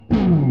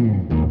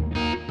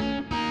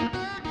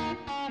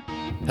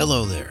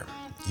Hello there.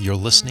 You're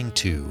listening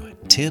to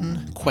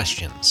 10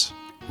 Questions,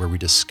 where we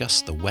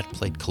discuss the wet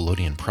plate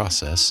collodion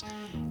process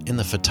and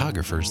the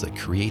photographers that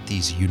create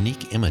these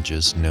unique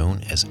images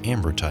known as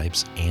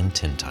ambrotypes and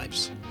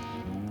tintypes.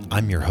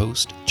 I'm your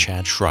host,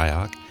 Chad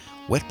Shryock,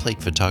 wet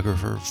plate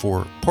photographer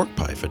for Pork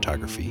Pie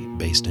Photography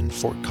based in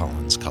Fort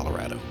Collins,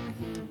 Colorado.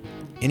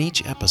 In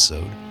each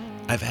episode,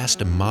 I've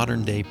asked a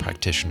modern day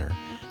practitioner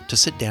to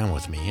sit down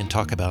with me and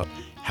talk about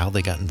how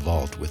they got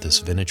involved with this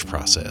vintage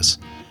process,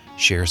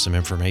 share some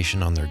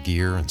information on their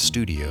gear and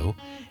studio,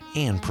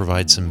 and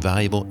provide some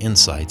valuable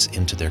insights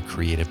into their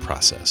creative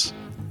process.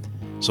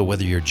 So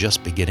whether you're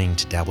just beginning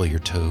to dabble your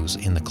toes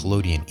in the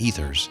collodion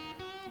ethers,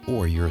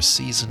 or you're a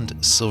seasoned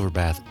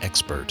silverbath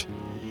expert,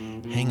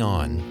 hang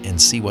on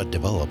and see what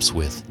develops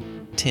with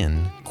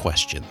 10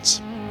 questions.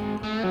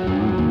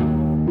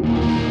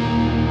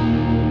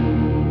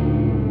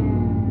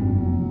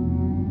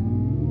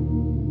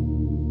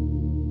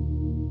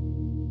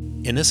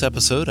 In this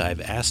episode, I've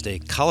asked a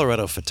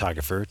Colorado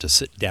photographer to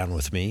sit down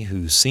with me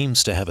who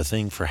seems to have a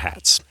thing for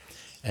hats.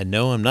 And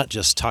no, I'm not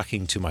just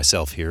talking to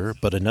myself here,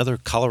 but another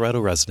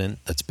Colorado resident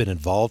that's been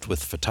involved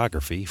with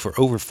photography for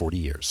over 40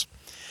 years.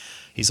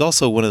 He's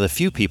also one of the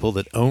few people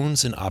that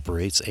owns and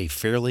operates a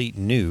fairly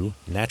new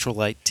natural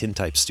light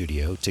tintype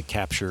studio to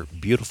capture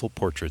beautiful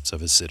portraits of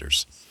his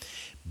sitters.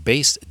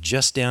 Based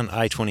just down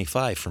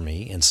I-25 from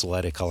me in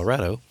Salida,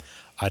 Colorado,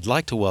 I'd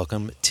like to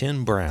welcome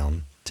Tim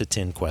Brown to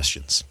 10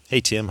 Questions. Hey,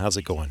 Tim, how's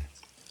it going?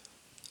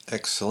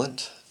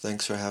 Excellent.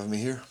 Thanks for having me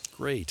here.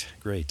 Great.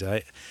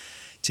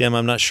 Tim,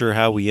 I'm not sure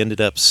how we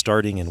ended up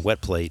starting in wet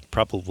plate,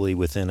 probably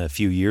within a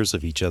few years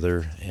of each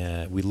other.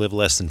 We live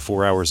less than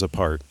 4 hours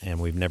apart,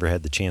 and we've never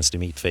had the chance to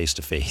meet face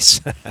to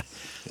face.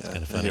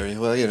 Yeah, I hear you.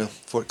 Well,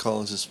 Fort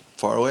Collins is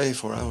far away,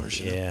 4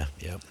 hours. Yeah.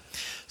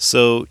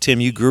 So,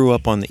 Tim, you grew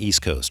up on the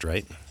East Coast,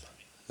 right?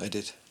 I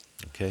did.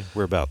 Okay,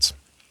 whereabouts?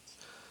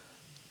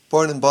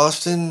 Born in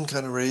Boston,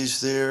 kind of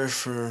raised there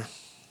for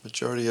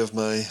majority of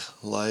my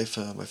life.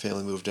 My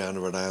family moved down to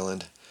Rhode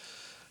Island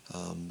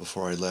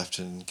before I left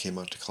and came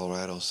out to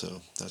Colorado,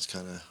 so that's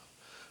kind of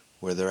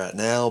where they're at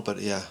now. But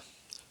yeah,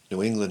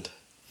 New England.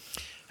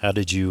 How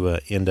did you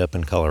end up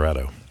in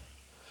Colorado?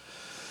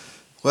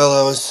 Well,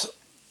 I was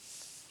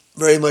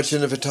very much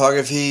into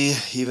photography,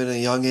 even at a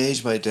young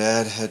age. My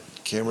dad had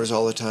cameras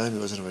all the time. He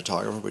wasn't a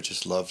photographer, but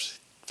just loved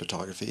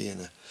photography,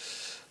 and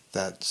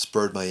that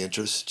spurred my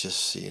interest, just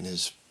seeing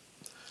his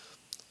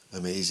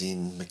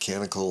amazing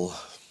mechanical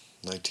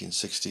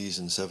 1960s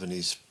and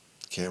 70s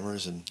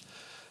cameras, and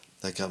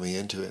that got me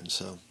into it. And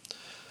so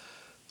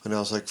when I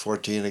was like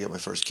 14, I got my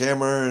first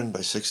camera, and by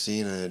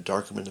 16 I had a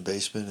darkroom in the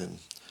basement, and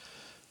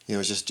I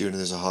was just doing it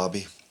as a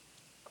hobby.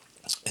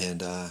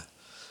 And I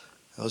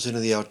was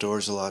into the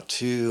outdoors a lot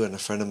too, and a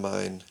friend of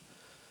mine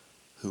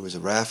who was a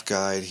raft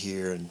guide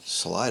here in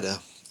Salida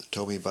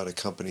told me about a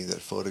company that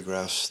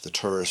photographs the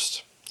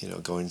tourist,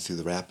 going through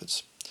the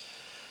rapids.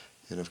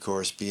 And of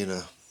course, being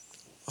a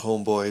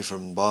homeboy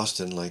from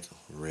Boston, like,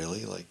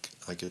 really? Like,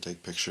 I could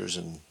take pictures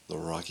in the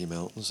Rocky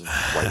Mountains of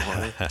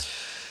Whitewater?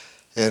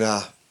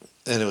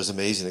 And it was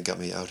amazing. It got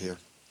me out here.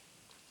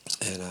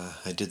 And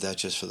I did that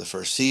just for the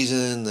first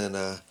season. Then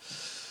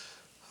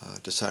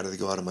decided to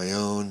go out on my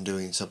own,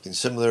 doing something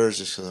similar,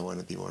 just because I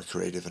wanted to be more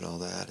creative and all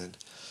that. And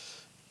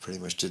pretty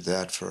much did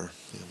that for,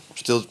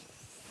 still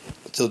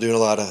doing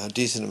a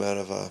decent amount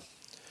of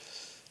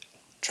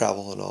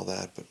travel and all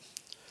that. But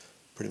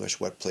pretty much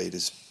wet plate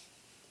is,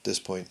 at this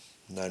point,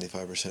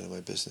 95% of my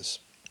business.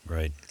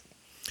 Right.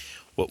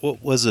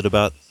 What was it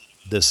about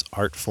this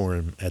art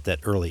form at that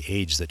early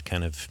age that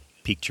kind of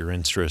piqued your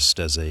interest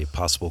as a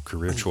possible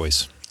career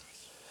choice?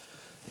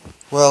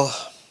 Well,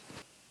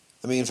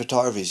 I mean,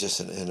 photography is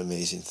just an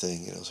amazing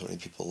thing. So many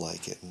people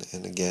like it.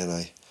 And again,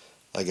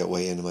 I got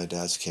way into my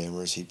dad's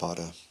cameras. He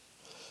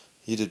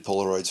did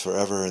Polaroids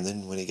forever, and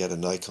then when he got a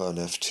Nikon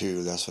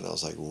F2, that's when I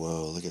was like,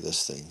 whoa, look at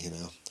this thing,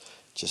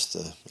 just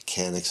the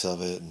mechanics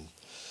of it, and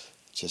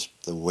just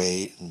the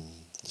weight and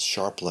the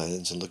sharp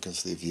lens, and looking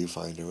through the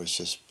viewfinder was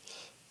just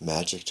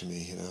magic to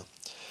me,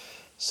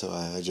 So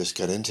I just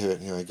got into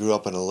it. I grew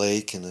up on a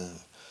lake in a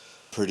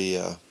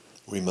pretty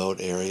remote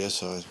area,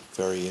 so I was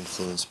very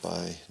influenced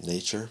by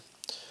nature.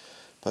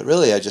 But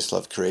really, I just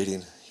loved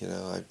creating.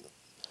 I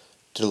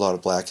did a lot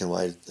of black and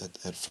white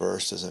at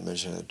first, as I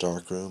mentioned, at a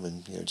dark room,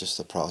 and just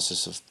the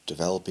process of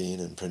developing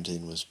and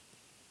printing was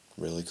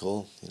really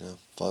cool.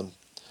 Fun.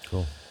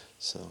 Cool.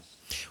 So.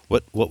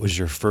 What was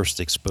your first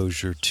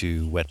exposure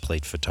to wet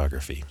plate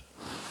photography?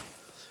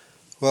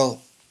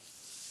 Well,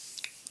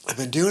 I've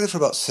been doing it for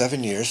about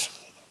 7 years,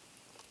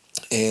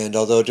 and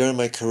although during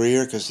my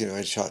career, because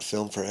I shot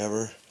film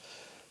forever,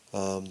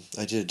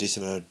 I did a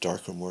decent amount of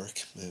darkroom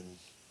work and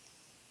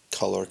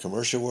color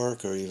commercial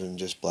work, or even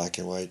just black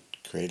and white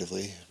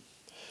creatively.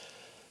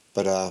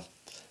 But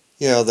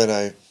then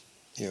I,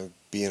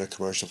 being a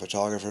commercial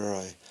photographer,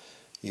 I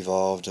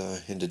evolved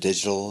into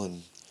digital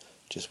and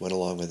just went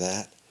along with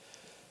that.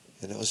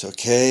 And it was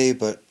okay,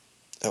 but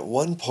at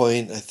one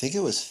point, I think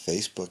it was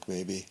Facebook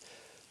maybe,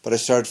 but I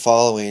started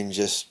following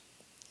just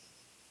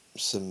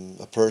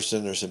a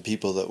person or some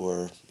people that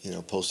were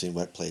posting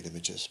wet plate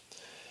images,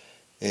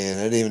 and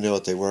I didn't even know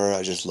what they were.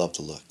 I just loved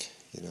the look.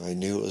 I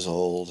knew it was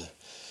old,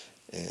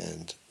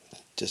 and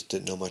just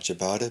didn't know much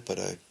about it. But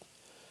I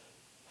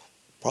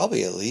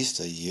probably at least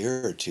a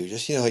year or two.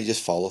 Just you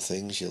just follow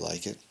things, you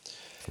like it,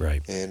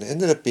 Right. and it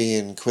ended up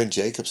being Quinn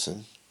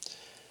Jacobson.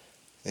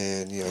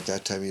 And at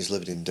that time he was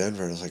living in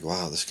Denver, and I was like,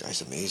 wow, this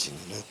guy's amazing.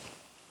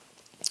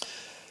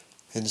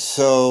 And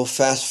so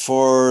fast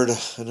forward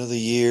another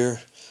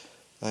year,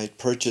 I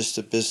purchased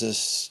a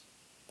business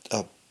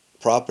a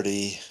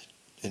property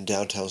in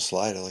downtown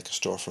Salida, like a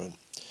storefront,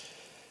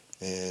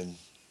 and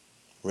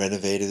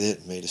renovated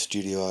it, made a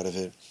studio out of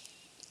it.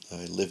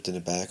 I lived in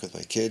the back with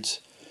my kids,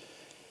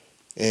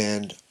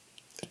 and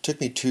it took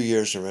me 2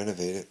 years to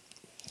renovate it.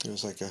 It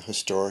was like a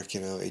historic,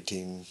 late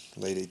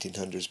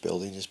 1800s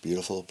building, just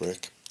beautiful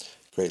brick,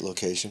 great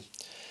location.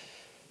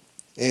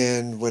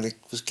 And when it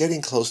was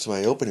getting close to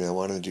my opening, I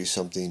wanted to do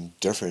something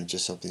different,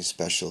 just something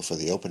special for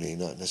the opening,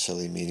 not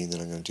necessarily meaning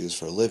that I'm going to do this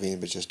for a living,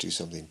 but just do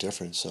something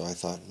different. So I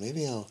thought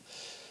maybe I'll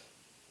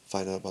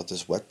find out about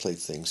this wet plate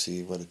thing,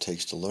 see what it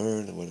takes to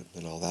learn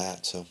and all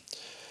that. So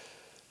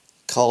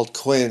called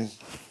Quinn,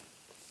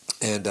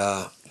 and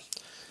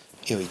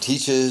he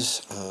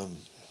teaches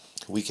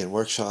weekend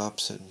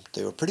workshops, and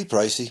they were pretty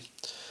pricey,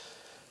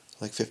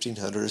 like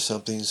 1,500 or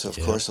something. So of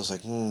Yeah. course I was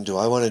like, do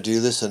I want to do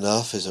this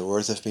enough? Is it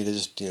worth it for me to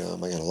just,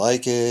 am I going to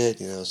like it?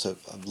 So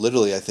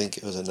literally I think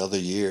it was another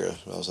year.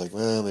 I was like,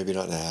 well, maybe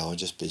not now. I'm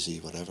just busy,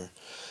 whatever.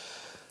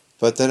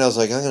 But then I was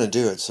like, I'm going to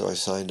do it. So I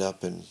signed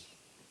up, and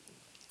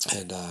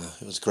it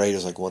was great. It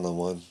was like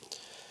one-on-one.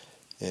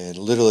 And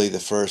literally the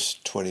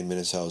first 20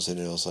 minutes I was in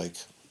it, I was like,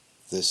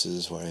 this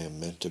is where I am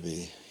meant to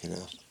be.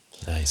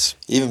 Nice.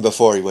 Even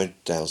before he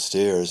went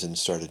downstairs and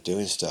started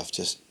doing stuff,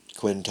 just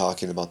Quinn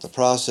talking about the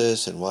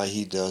process and why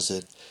he does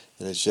it.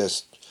 And it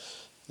just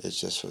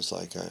was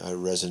like I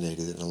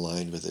resonated and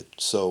aligned with it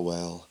so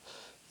well.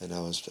 And I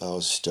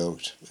was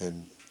stoked.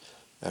 And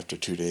after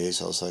 2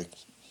 days, I was like,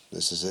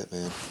 this is it,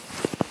 man.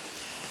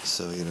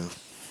 So.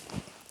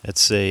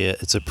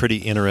 It's a pretty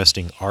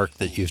interesting arc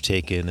that you've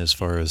taken as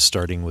far as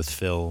starting with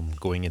film,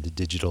 going into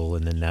digital,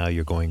 and then now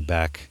you're going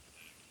back,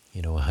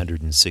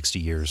 160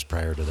 years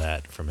prior to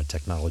that from a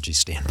technology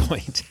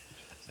standpoint.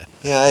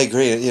 Yeah, I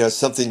agree. It's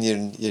something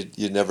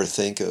you never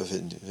think of,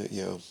 in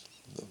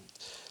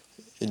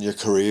your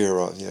career,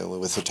 or,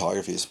 with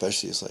photography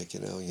especially. It's like,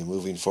 you're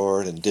moving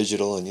forward and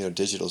digital, and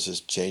digital's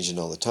just changing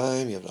all the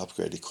time. You have to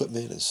upgrade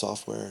equipment and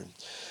software,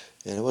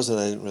 and it wasn't.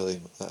 I didn't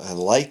really. I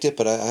liked it,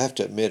 but I have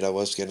to admit I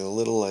was getting a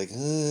little like,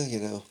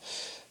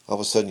 all of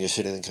a sudden you're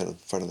sitting in kind of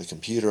front of the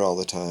computer all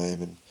the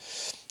time,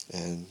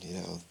 and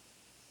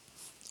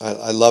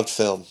I loved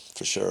film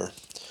for sure,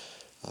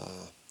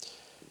 uh,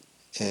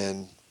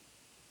 and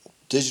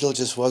digital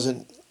just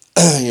wasn't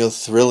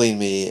thrilling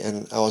me,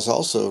 and I was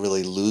also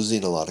really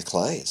losing a lot of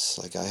clients.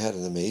 Like, I had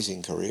an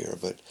amazing career,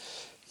 but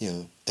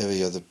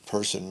every other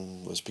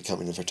person was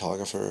becoming a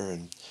photographer,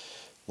 and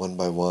one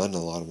by one, a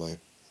lot of my,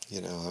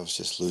 I was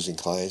just losing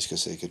clients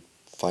because they could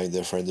find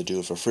their friend to do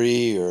it for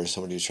free, or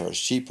somebody who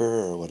charged cheaper,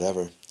 or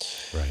whatever.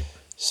 Right.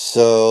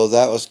 So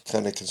that was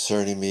kind of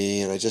concerning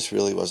me, and I just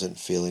really wasn't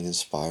feeling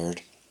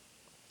inspired,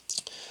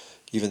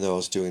 even though I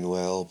was doing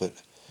well. But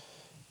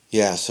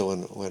yeah, so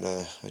when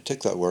I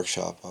took that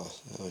workshop,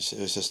 it was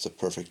just the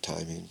perfect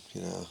timing.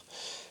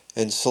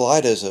 And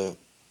Salida is a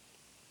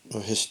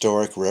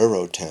historic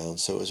railroad town,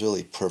 so it was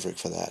really perfect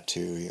for that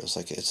too. It's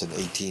like it's an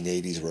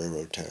 1880s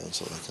railroad town,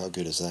 so like how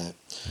good is that?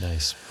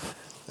 Nice.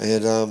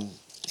 And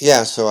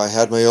yeah, so I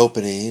had my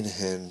opening,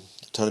 and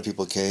a ton of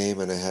people came,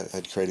 and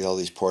I'd created all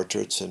these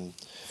portraits, and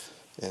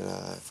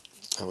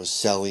I was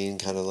selling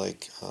kind of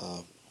like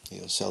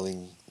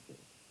selling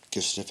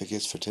gift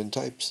certificates for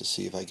tintypes to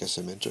see if I get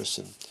some interest,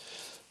 and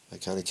I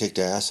kind of kicked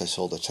ass. I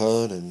sold a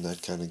ton, and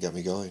that kind of got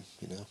me going.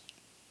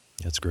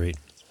 That's great.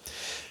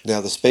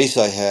 Now the space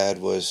I had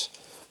was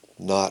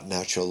not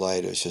natural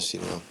light. It was just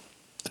a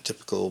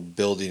typical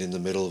building in the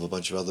middle of a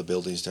bunch of other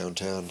buildings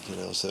downtown.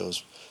 So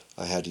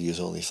I had to use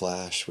only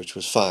flash, which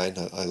was fine.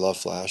 I love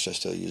flash. I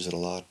still use it a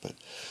lot, but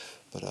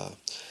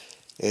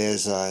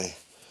as I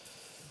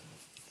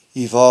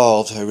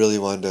evolved, I really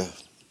wanted to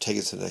take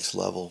it to the next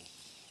level.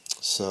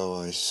 So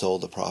I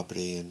sold the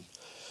property and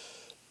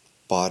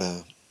bought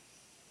a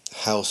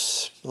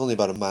house only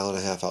about a mile and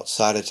a half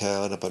outside of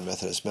town, up on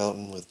Methodist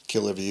Mountain, with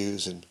killer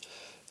views, and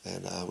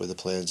with the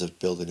plans of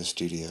building a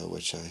studio,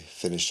 which I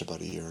finished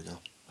about a year ago.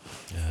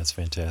 Yeah, that's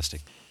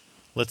fantastic.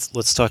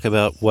 Let's talk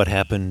about what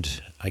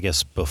happened, I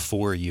guess,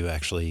 before you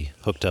actually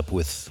hooked up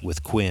with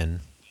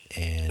Quinn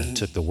and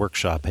took the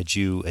workshop. Had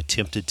you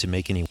attempted to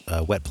make any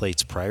wet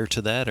plates prior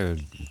to that, or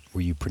were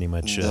you pretty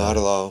much? Not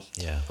at all.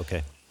 Yeah.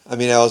 Okay. I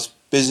mean, I was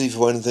busy for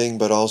one thing,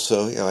 but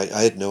also,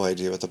 I had no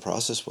idea what the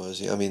process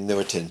was. I mean, there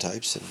were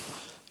tintypes,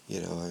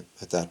 and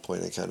at that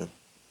point, I kind of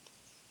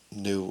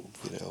knew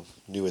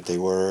what they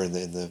were, and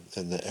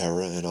the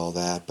era and all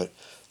that, but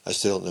I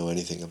still don't know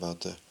anything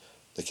about the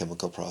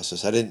chemical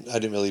process. I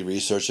didn't really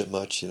research it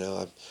much.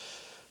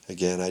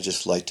 Again, I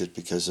just liked it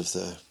because of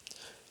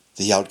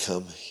the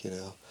outcome.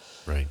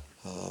 Right.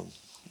 Um,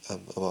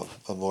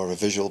 I'm more of a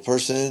visual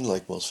person,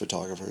 like most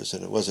photographers,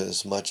 and it wasn't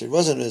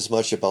as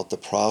much about the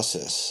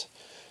process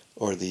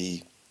or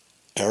the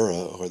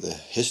era or the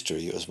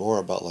history. It was more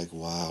about like,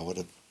 wow, what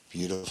a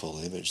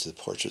beautiful image the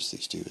portraits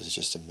these do is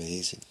just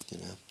amazing.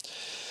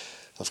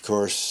 Of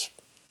course,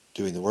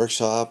 doing the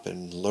workshop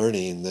and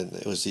learning, then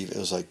it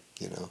was like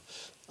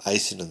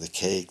icing on the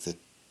cake that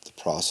the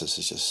process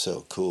is just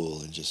so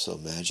cool and just so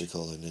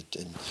magical, and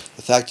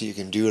the fact that you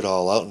can do it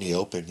all out in the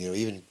open,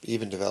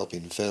 even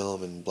developing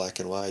film and black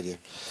and white,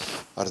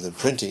 other than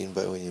printing,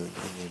 but when you're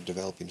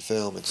developing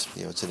film, it's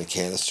in a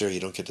canister.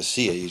 You don't get to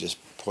see it. You just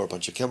pour a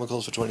bunch of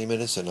chemicals for 20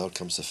 minutes, and out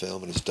comes the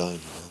film, and it's done.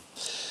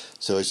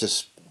 So it's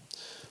just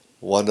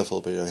wonderful,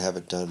 but have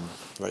it done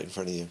right in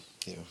front of you,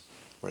 you know,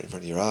 right in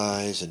front of your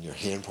eyes, and your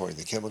hand pouring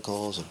the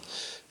chemicals,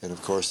 and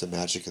of course the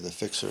magic of the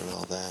fixer and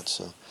all that.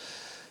 So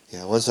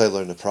yeah, once I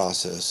learned the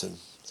process, and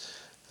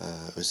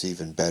it was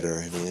even better.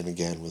 And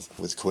again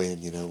with Quinn,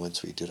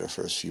 once we did our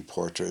first few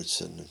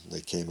portraits, and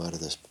they came out of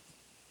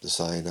the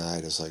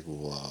cyanide, I was like,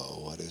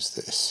 whoa, what is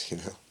this?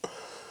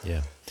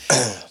 Yeah.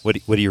 What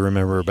do you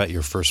remember about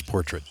your first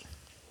portrait?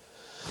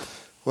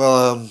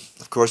 Well,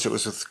 of course, it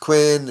was with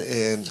Quinn,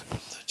 and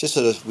just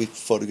sort of we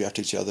photographed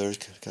each other,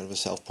 kind of a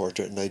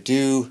self-portrait. And I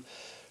do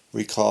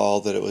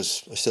recall that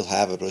I still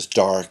have it, but it was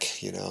dark,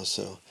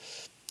 so,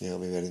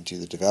 maybe I didn't do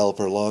the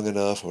developer long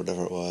enough or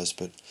whatever it was,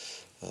 but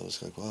I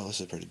was like, wow, this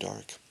is pretty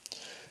dark.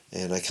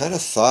 And I kind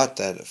of thought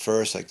that at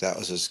first, like that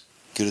was as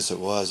good as it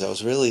was.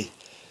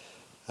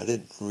 I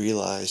didn't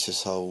realize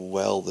just how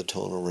well the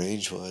tonal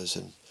range was,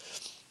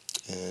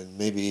 and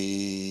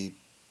maybe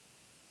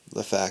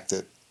the fact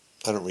that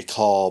I don't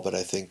recall, but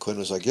I think Quinn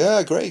was like,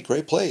 "Yeah, great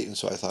plate," and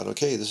so I thought,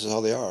 "Okay, this is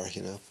how they are."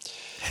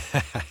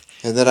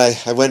 And then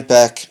I went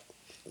back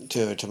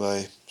to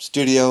my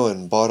studio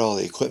and bought all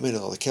the equipment,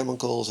 all the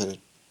chemicals, and it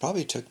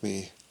probably took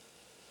me,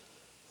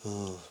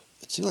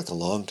 it seemed like a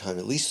long time,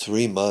 at least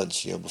 3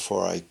 months,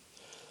 before I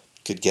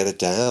could get it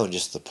down,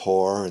 just the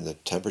pour and the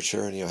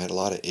temperature, and I had a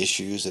lot of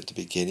issues at the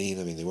beginning.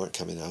 I mean, they weren't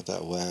coming out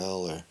that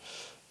well,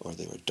 or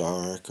they were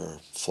dark or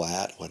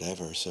flat,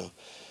 whatever. So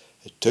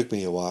it took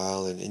me a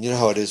while, and you know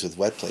how it is with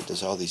wet plate.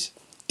 There's all these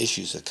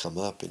issues that come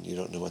up, and you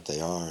don't know what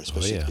they are, Oh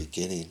especially at yeah. the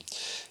beginning.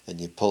 And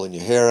you're pulling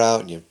your hair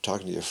out, and you're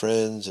talking to your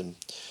friends, and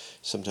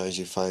sometimes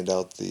you find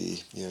out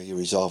you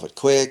resolve it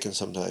quick, and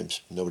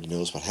sometimes nobody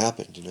knows what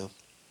happened.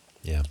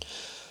 Yeah.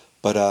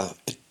 But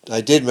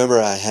I did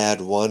remember I had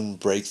one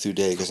breakthrough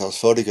day because I was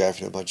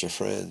photographing a bunch of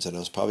friends, and I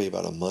was probably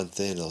about a month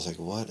in. I was like,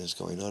 "What is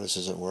going on? This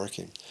isn't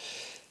working."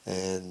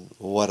 And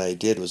what I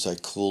did was I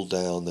cooled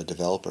down the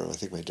developer. I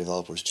think my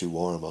developer was too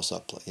warm. I was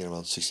up,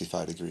 around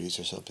 65 degrees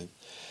or something.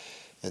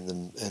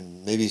 And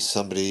maybe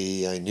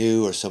somebody I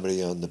knew or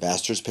somebody on the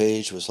Bastards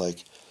page was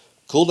like,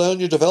 "Cool down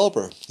your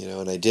developer."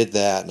 And I did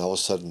that, and all of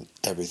a sudden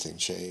everything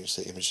changed.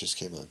 The image just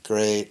came out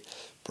great,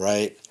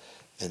 bright,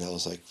 and I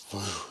was like,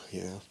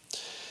 "Whew."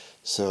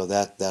 So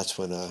that's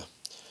when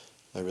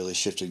I really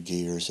shifted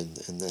gears, and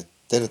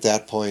then at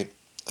that point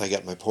I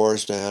got my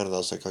pores down, and I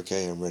was like,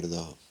 "Okay, I'm ready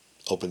to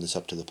open this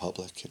up to the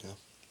public."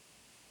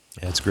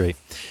 That's great.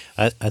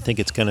 I think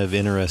it's kind of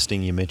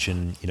interesting. You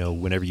mentioned,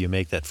 whenever you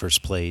make that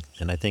first plate,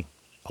 and I think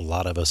a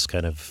lot of us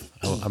kind of,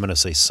 I'm going to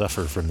say,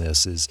 suffer from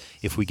this, is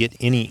if we get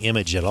any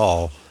image at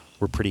all,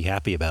 we're pretty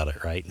happy about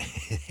it, right?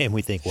 And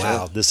we think, Yeah.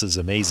 wow, this is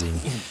amazing.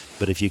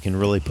 But if you can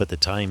really put the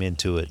time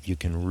into it, you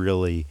can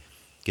really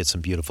get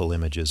some beautiful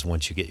images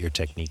once you get your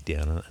technique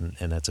down,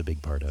 and that's a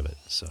big part of it.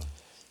 So,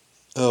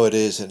 Oh, it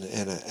is,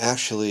 and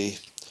actually,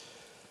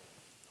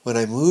 when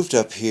I moved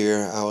up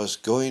here, I was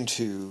going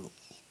to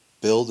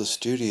build a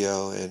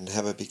studio and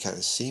have it be kind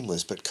of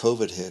seamless, but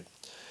COVID hit,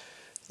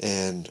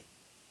 and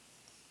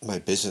my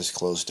business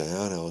closed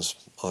down. I was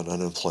on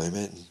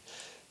unemployment,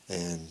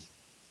 and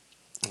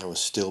I was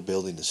still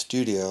building the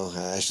studio.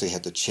 I actually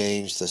had to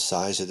change the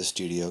size of the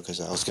studio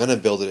because I was going to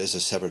build it as a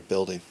separate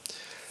building,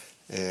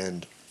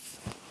 and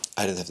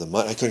I didn't have the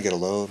money. I couldn't get a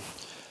loan,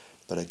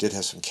 but I did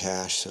have some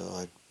cash, so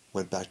I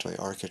went back to my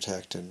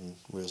architect, and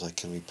we was like,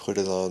 "Can we put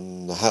it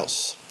on the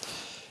house?"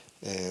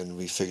 And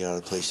we figured out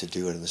a place to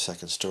do it in the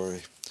second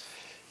story,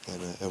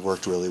 and it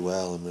worked really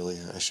well. I'm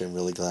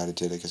really glad it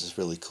did it because it's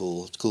really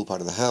cool. It's a cool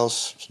part of the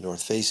house. It's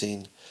north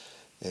facing,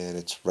 and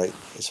it's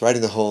right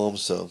in the home,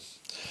 so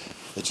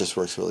it just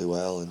works really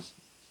well and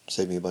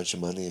saved me a bunch of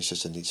money. It's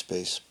just a neat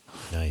space.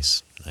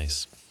 nice,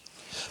 nice.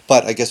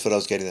 But I guess what I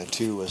was getting at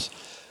too was,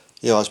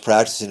 I was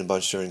practicing a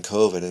bunch during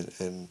COVID,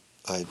 and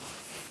I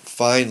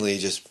finally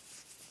just,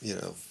 you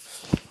know,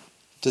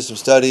 did some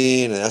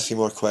studying and asking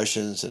more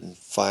questions, and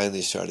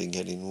finally started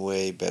getting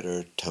way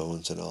better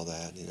tones and all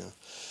that.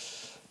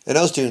 And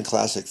I was doing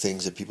classic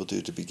things that people do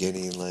at the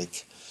beginning,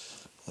 like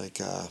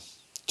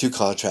too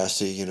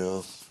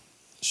contrasty,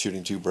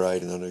 shooting too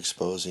bright and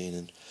underexposing,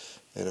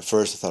 and at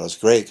first I thought it was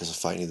great because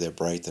finally they're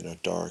bright, they're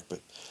not dark. But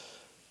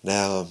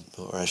now,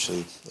 or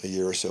actually a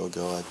year or so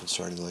ago, I've been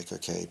starting to like,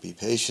 okay, be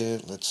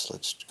patient.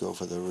 Let's go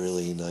for the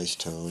really nice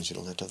tones. You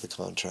don't have to have the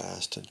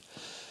contrast,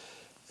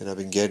 and I've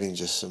been getting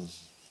just some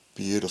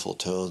beautiful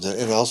tones,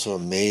 and also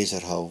amazed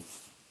at how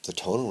the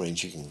tonal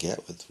range you can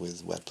get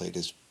with wet plate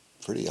is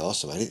pretty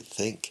awesome. I didn't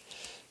think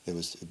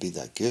it'd be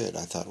that good.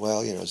 I thought,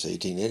 well, it's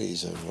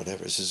 1880s and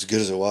whatever. It's as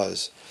good as it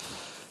was.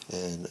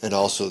 And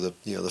also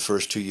the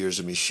first 2 years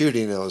of me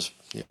shooting, I was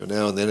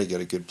now and then I get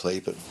a good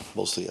plate, but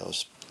mostly I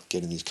was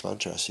getting these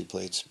contrasty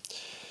plates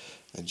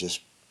and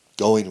just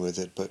going with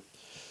it. But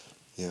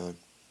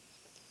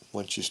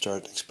once you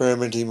start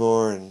experimenting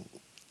more, and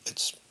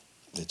it's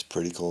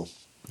pretty cool.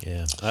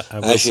 Yeah, I I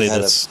will actually say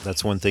had a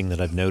that's one thing that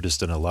I've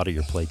noticed in a lot of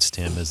your plates,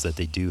 Tim, is that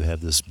they do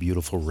have this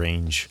beautiful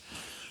range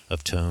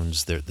of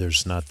tones.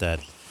 There's not that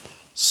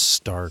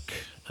stark.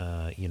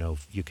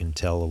 You can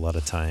tell a lot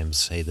of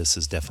times, hey, this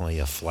is definitely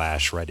a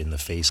flash right in the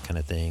face kind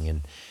of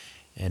thing.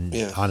 And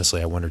yeah.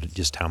 honestly, I wondered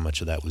just how much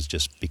of that was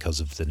just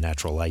because of the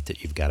natural light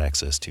that you've got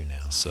access to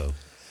now. So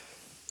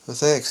Well,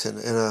 thanks. And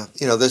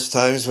there's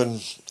times when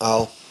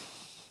I'll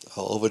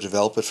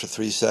overdevelop it for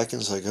 3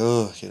 seconds, like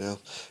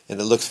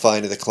and it looks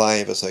fine to the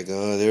client, but it's like,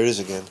 oh, there it is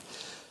again.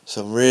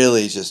 So I'm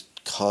really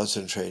just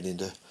concentrating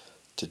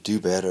to do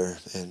better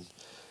and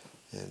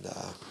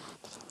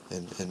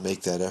and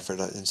make that effort.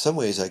 In some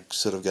ways, I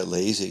sort of got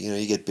lazy.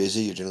 You get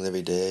busy, you're doing it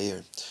every day.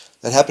 Or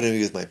that happened to me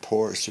with my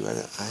pores too.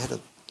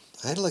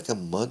 I had like a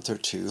month or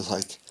two,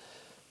 like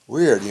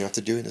weird.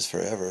 After doing this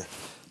forever,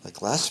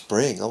 like last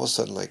spring, all of a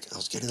sudden, like I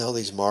was getting all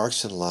these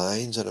marks and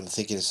lines, and I'm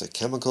thinking it's the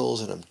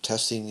chemicals, and I'm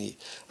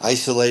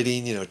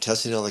isolating,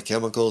 testing all the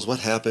chemicals. What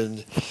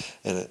happened?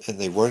 And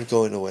they weren't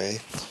going away.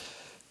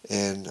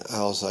 And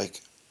I was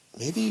like,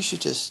 maybe you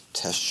should just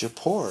test your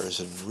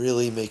pores and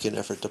really make an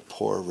effort to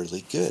pour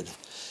really good.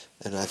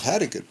 And I've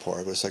had a good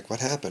pour, but it's like,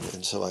 what happened?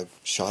 And so I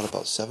shot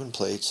about 7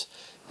 plates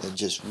and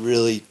just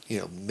really,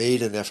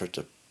 made an effort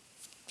to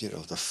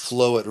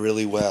flow it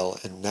really well.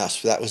 And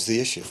that was the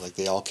issue. Like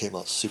they all came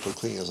out super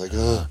clean. I was like,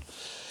 oh,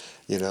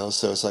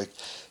 so it's like,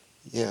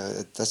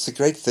 yeah, that's the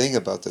great thing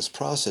about this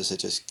process. It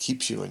just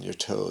keeps you on your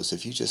toes.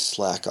 If you just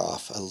slack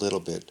off a little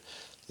bit,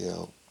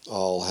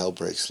 all hell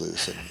breaks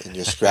loose and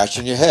you're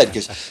scratching your head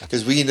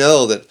because we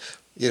know that,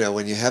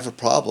 when you have a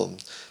problem,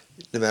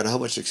 no matter how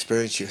much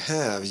experience you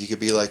have, you could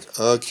be like,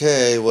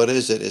 okay, what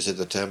is it? Is it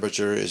the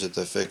temperature? Is it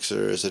the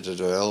fixer? Is it the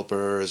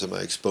developer? Is it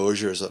my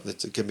exposure? Or something?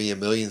 It could be a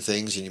million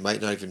things, and you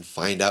might not even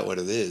find out what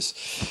it is.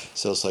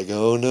 So it's like,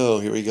 oh no,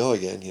 here we go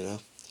again,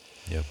 yep,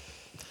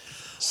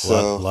 a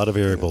So, lot of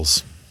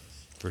variables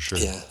for sure.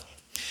 yeah.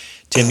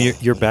 Tim, your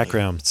But anyway,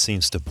 background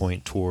seems to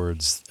point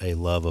towards a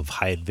love of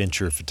high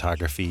adventure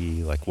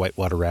photography, like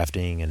whitewater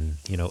rafting and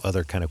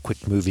other kind of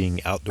quick moving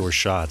outdoor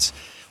shots.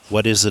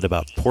 What is it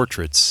about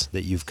portraits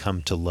that you've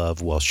come to love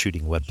while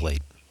shooting wet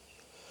plate?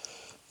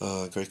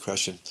 great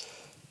question.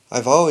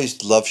 I've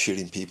always loved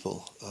shooting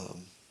people.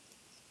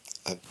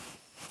 I've,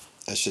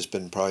 that's just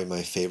been probably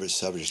my favorite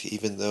subject,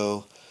 even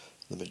though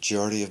the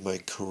majority of my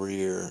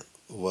career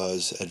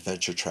was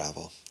adventure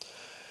travel.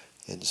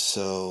 And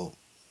so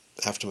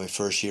after my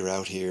first year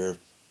out here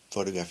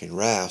photographing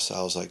rafts,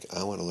 I was like,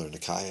 I want to learn to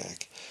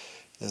kayak.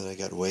 And then I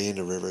got way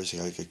into rivers.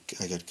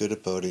 I got good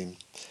at boating.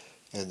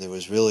 And there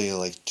was really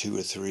like 2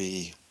 or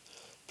 3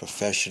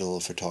 professional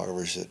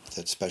photographers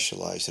that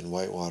specialized in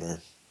whitewater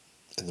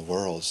in the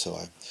world. So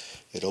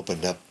it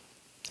opened up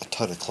a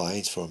ton of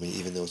clients for me,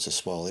 even though it's a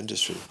small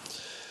industry.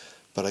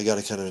 But I got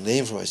a kind of a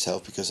name for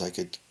myself because I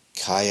could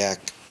kayak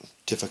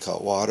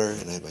difficult water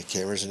and I had my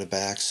cameras in the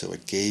back, so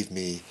it gave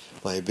me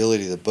my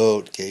ability to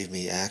boat gave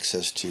me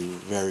access to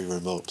very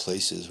remote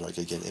places where I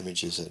could get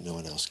images that no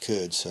one else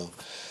could. So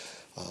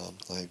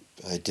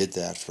I did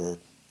that for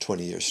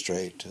 20 years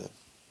straight.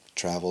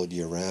 Traveled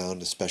year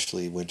round,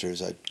 especially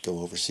winters. I'd go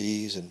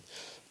overseas and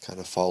kind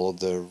of followed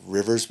the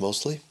rivers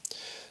mostly,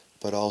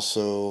 but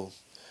also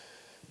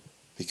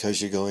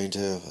because you're going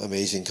to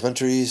amazing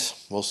countries,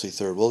 mostly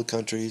third world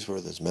countries where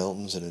there's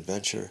mountains and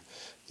adventure.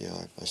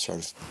 I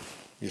started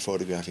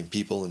photographing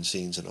people and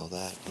scenes and all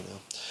that.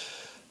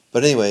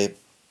 But anyway,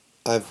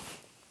 I've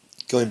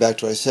going back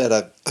to what I said.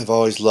 I've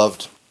always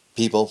loved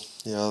people.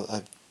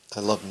 I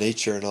love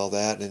nature and all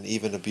that, and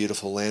even a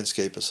beautiful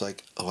landscape. It's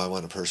like, oh, I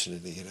want a person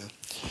in it.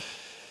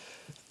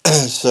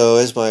 So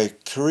as my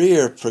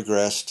career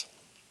progressed,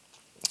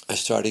 I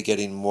started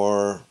getting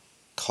more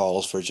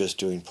calls for just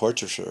doing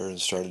portraiture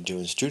and started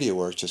doing studio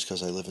work just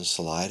because I live in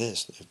Salida.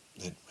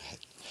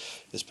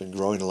 It's been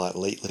growing a lot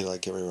lately,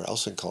 like everywhere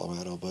else in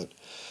Colorado, but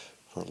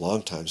for a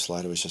long time,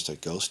 Salida was just a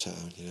ghost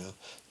town.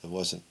 It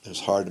was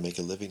hard to make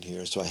a living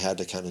here, so I had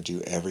to kind of do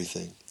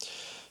everything.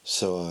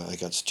 So I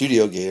got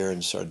studio gear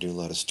and started doing a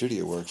lot of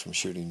studio work, from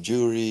shooting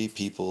jewelry,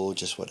 people,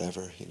 just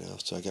whatever.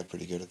 So I got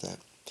pretty good at that.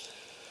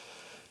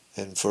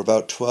 And for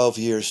about 12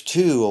 years,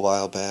 too, a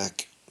while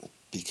back,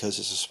 because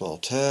it's a small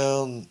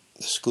town,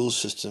 the school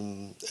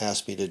system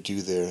asked me to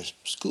do their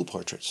school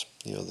portraits.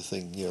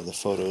 The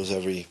photos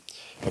every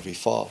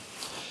fall.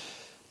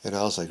 And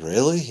I was like,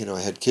 really? I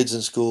had kids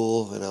in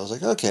school, and I was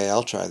like, okay,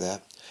 I'll try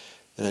that.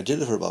 And I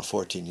did it for about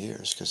 14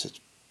 years because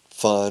it's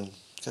fun,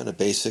 kind of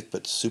basic,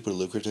 but super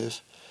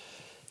lucrative.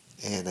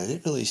 And I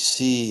didn't really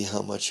see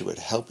how much it would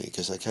help me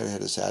because I kind of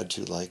had this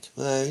attitude like,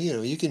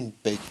 you can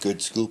make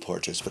good school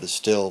portraits, but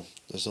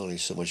there's only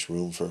so much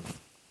room for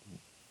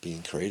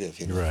being creative,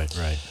 Right,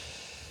 right.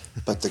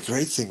 But the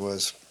great thing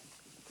was,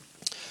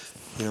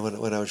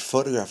 when I would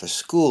photograph a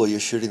school, you're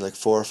shooting like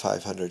 400 or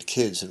 500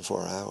 kids in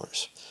 4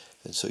 hours.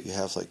 And so you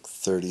have like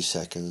 30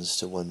 seconds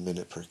to 1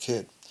 minute per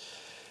kid.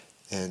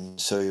 And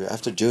so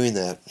after doing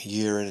that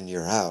year in and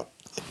year out,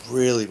 it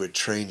really would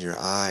train your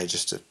eye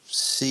just to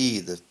see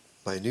the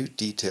minute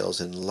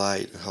details in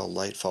light and how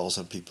light falls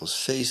on people's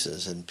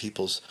faces and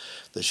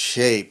the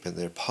shape and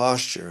their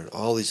posture and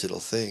all these little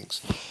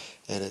things.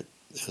 And it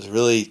was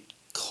really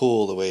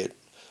cool the way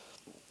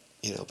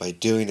by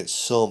doing it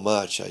so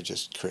much, I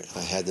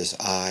had this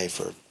eye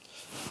for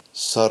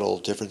subtle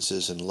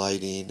differences in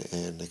lighting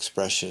and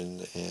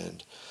expression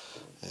and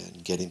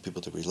getting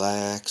people to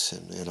relax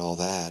and all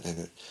that.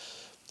 And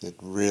it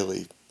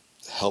really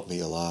helped me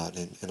a lot.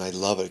 And I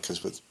love it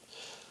because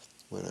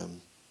when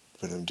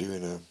I'm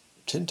doing a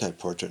tintype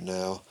portrait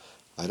now,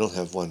 I don't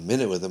have 1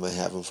 minute with them. I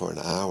have them for an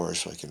hour,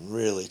 so I can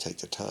really take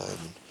the time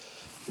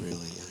and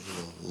really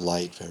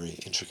light very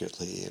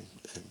intricately and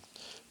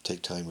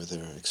take time with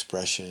their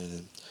expression,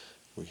 and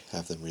we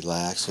have them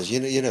relax because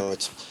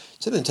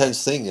it's an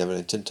intense thing having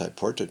a tintype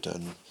portrait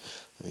done.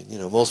 I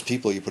mean, most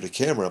people, you put a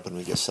camera up and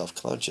we get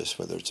self-conscious,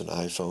 whether it's an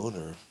iPhone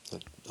or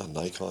a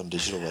Nikon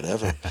digital,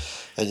 whatever.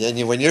 And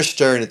then when you're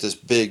staring at this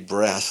big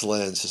brass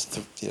lens, it's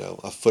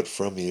a foot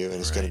from you, and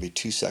it's going to Right.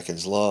 be 2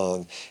 seconds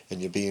long,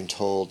 and you're being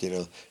told,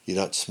 you're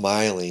not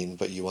smiling,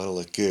 but you want to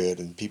look good.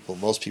 And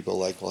most people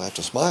are like, well, I have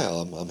to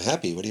smile. I'm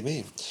happy. What do you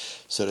mean?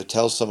 So to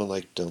tell someone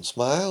like, don't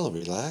smile,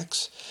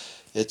 relax,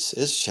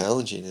 it's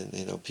challenging,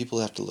 and people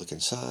have to look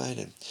inside,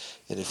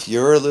 and if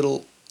you're a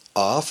little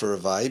off or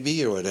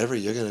vibey or whatever,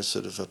 you're going to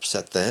sort of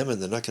upset them,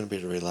 and they're not going to be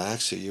able to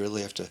relax. So you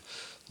really have to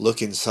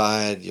look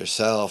inside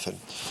yourself and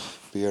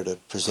be able to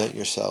present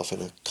yourself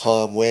in a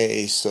calm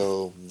way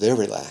so they're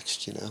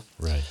relaxed.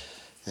 Right.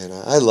 And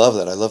I love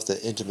that. I love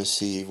the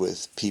intimacy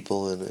with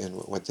people and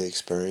what they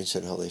experience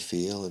and how they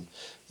feel. And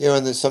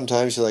and then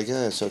sometimes you're like,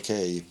 yeah, it's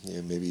okay.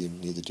 Maybe you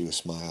need to do a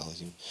smile.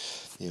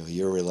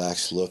 Your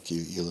relaxed look,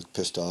 you look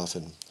pissed off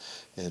and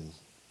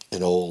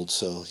and old.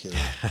 So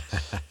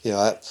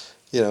I,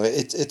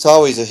 it's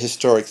always a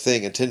historic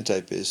thing. A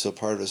tintype is, so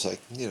part of it's like,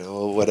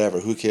 well, whatever.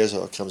 Who cares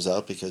how it comes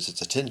out because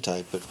it's a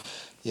tintype. But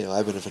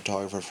I've been a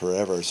photographer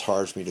forever. It's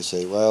hard for me to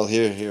say, well,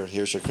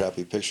 here's your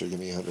crappy picture. Give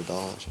me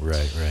 $100.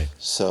 Right, right.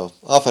 So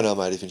often I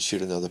might even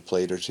shoot another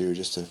plate or two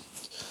just to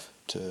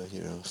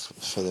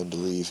for them to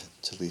leave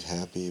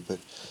happy. But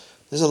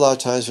there's a lot of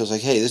times where it's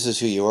like, hey, this is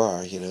who you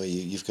are.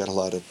 You've got a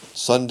lot of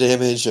sun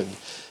damage and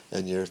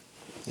you've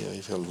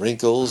got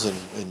wrinkles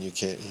and you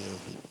can't,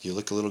 you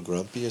look a little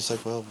grumpy. It's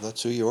like, well,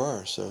 that's who you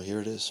are. So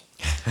here it is.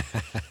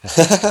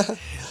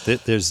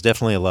 There's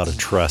definitely a lot of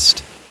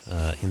trust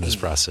in this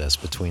process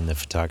between the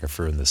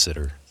photographer and the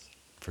sitter,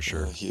 for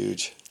sure.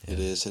 Huge. Yeah. It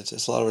is.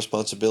 It's a lot of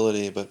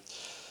responsibility, but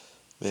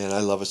man, I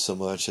love it so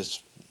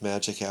much.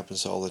 Magic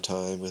happens all the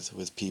time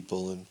with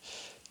people, and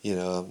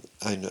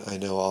I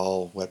know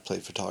all wet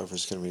plate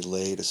photographers can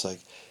relate. It's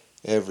like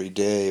every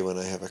day when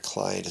I have a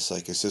client, it's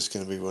like, is this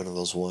going to be one of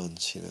those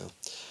ones?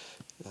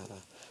 Uh,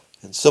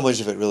 and so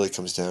much of it really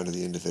comes down to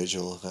the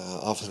individual.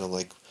 Often I'm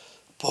like,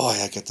 boy,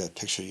 I got that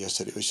picture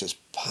yesterday. It was just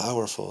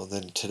powerful. And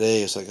then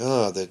today it's like,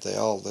 oh,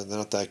 they're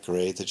not that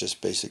great. They're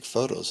just basic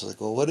photos. It's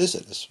like, well, what is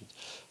it?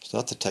 It's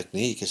not the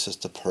technique. It's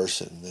just the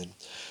person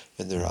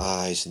and their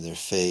eyes and their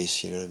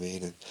face. You know what I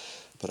mean?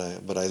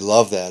 But I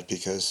love that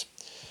because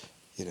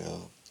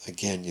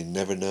again, you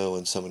never know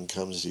when someone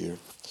comes to you.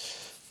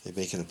 They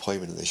make an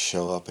appointment and they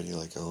show up and you're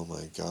like, oh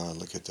my God,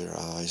 look at their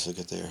eyes, look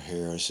at their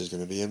hair. This is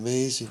going to be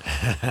amazing.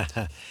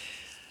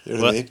 You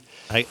know what Well, I mean?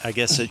 I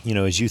guess,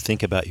 as you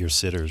think about your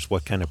sitters,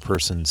 what kind of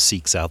person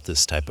seeks out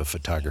this type of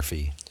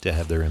photography to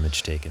have their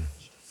image taken?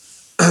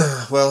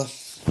 Well,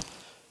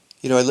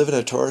 I live in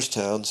a tourist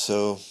town,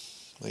 so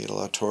I get a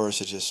lot of tourists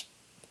that just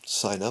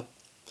sign up.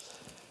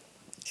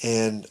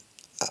 And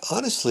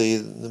honestly,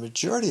 the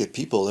majority of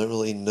people don't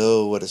really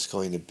know what it's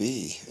going to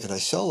be. And I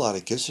sell a lot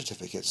of gift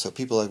certificates. So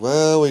people are like,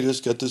 well, we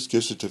just got this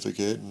gift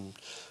certificate.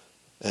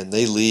 And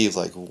they leave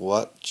like,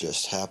 what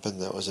just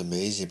happened? That was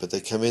amazing. But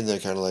they come in, they're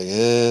kind of like,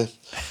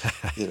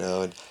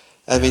 And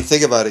I mean, Yeah.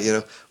 think about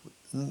it,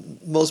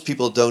 most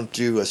people don't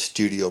do a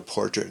studio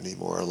portrait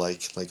anymore,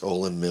 like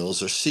Olin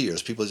Mills or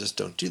Sears. People just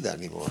don't do that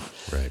anymore.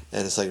 Right.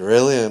 And it's like,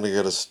 really, I'm gonna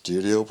get a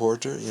studio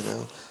portrait.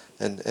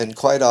 And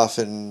quite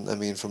often, I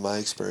mean, from my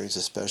experience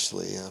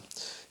especially,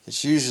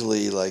 it's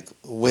usually like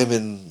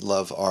women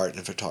love art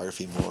and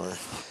photography more,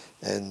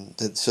 and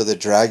so they're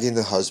dragging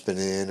the husband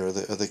in or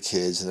the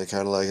kids, and they're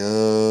kind of like,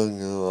 oh,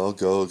 no, I'll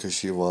go because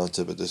she wants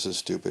it, but this is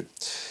stupid.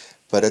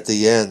 But at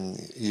the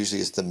end,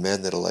 usually it's the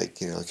men that are like,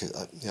 'cause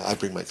I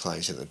bring my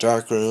clients in the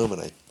dark room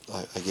and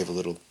I give a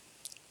little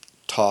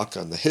talk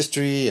on the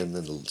history and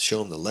then show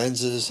them the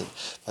lenses. And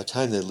by the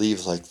time they leave,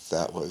 it's like,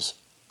 that was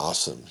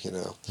awesome.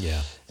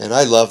 Yeah. And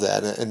I love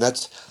that. And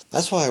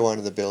that's why I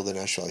wanted to build a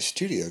naturalized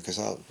studio, because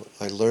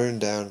I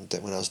learned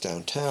that when I was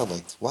downtown,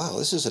 like, wow,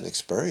 this is an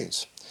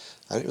experience.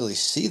 I didn't really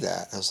see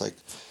that. I was like,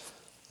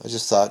 I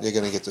just thought you're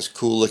going to get this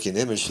cool looking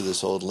image through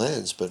this old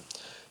lens, but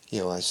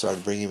I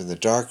started bringing them in the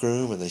dark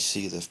room, and they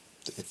see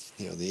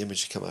the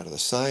image come out of the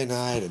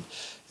cyanide,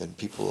 and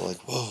people are like,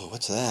 "Whoa,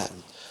 what's that?"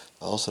 And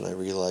all of a sudden, I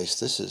realized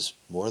this is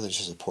more than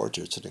just a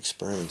portrait; it's an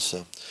experience.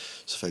 So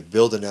if I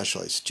build a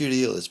natural light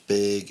studio that's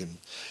big and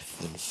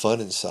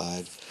fun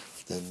inside,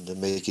 then to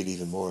make it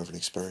even more of an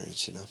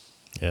experience.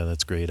 Yeah,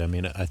 that's great. I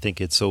mean, I think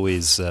it's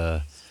always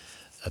a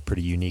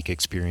pretty unique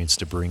experience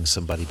to bring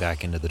somebody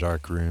back into the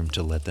dark room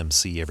to let them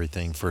see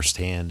everything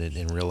firsthand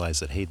and realize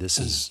that, hey, this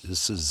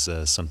is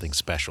something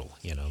special.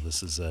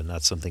 This is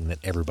not something that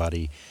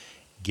everybody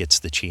gets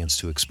the chance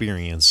to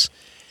experience,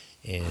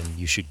 and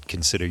you should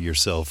consider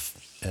yourself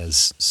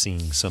as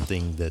seeing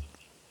something that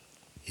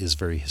is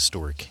very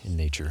historic in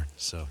nature.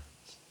 So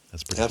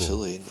that's pretty cool.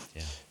 Absolutely,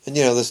 Yeah. and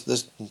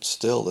there's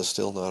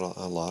still not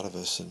a lot of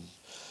us, and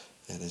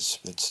it's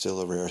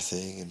still a rare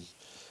thing,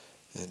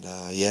 and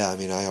yeah, I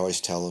mean, I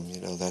always tell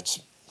them, that's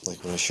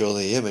like when I show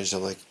them the image,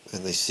 I'm like,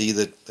 and they see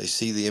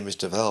the image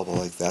develop, I'm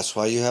like, that's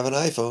why you have an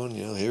iPhone,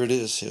 here it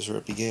is, here's where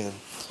it began,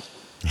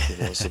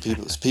 so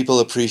people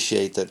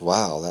appreciate that.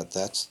 Wow,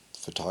 that's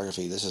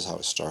photography. This is how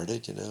it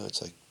started.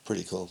 It's like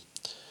pretty cool.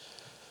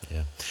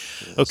 Yeah.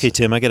 Okay, So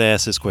Tim, I got to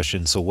ask this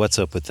question. So, what's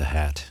up with the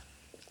hat?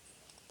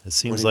 It what do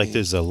seems you like mean?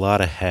 there's a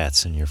lot of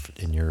hats in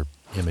your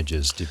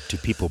images. Do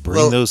people bring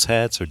Well, those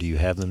hats, or do you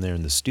have them there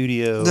in the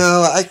studio?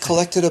 no, I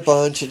collected a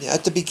bunch, and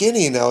at the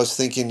beginning, I was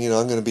thinking,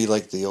 I'm going to be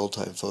like the old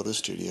time photo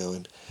studio,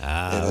 and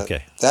Ah,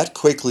 okay. that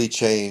quickly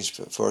changed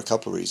for a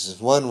couple of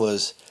reasons. One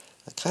was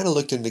I kind of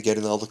looked into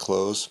getting all the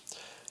clothes,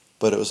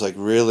 but it was like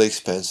really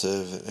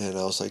expensive, and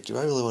I was like, do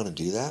I really want to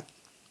do that?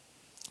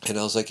 And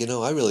I was like,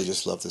 I really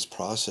just love this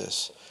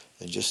process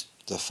and just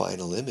the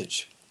final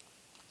image.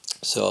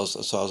 So I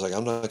was like,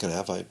 I'm not going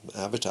to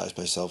advertise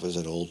myself as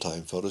an old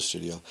time photo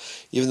studio,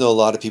 even though a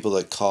lot of people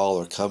that call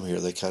or come here,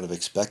 they kind of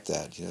expect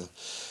that.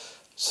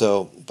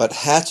 So, but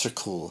hats are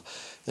cool,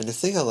 and the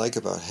thing I like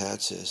about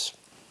hats is,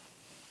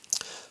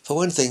 for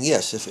one thing,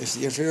 yes,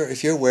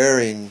 if you're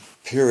wearing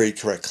period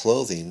correct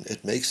clothing,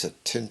 it makes a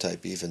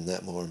tintype even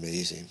that more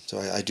amazing. So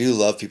I do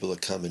love people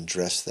that come and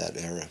dress that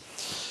era.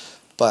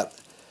 But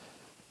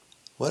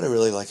what I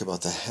really like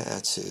about the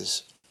hats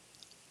is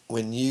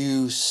when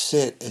you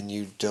sit and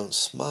you don't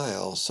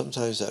smile,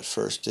 sometimes that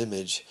first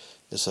image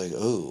is like,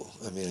 oh,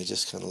 I mean, I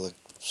just kind of look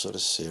sort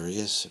of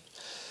serious.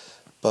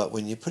 But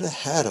when you put a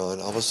hat on,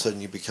 all of a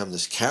sudden you become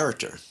this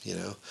character.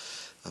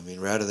 I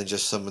mean, rather than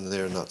just someone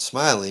there not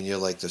smiling, you're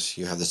like this,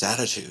 you have this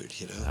attitude.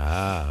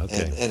 Ah,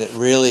 okay. And it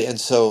really, and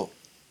so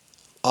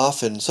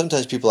often,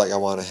 sometimes people are like, I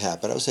want a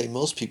hat, but I would say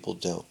most people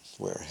don't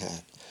wear a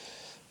hat.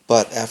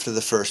 But after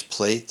the first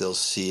plate, they'll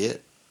see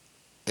it,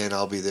 and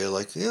I'll be there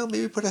like,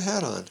 maybe put a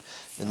hat on.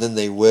 And then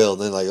they will.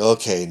 They're like,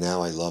 okay,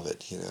 now I love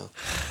it.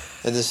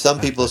 And then some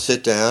people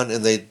sit down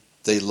and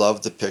they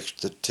love the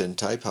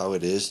tintype, how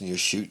it is, and you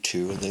shoot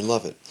too, and they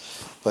love it.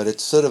 But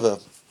it's sort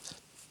of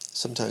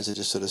sometimes it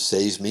just sort of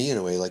saves me in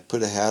a way, like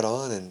put a hat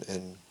on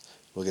and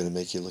we're going to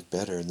make you look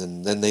better. And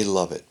then they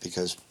love it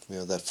because,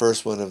 that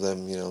first one of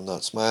them,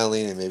 not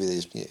smiling, and maybe they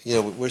just,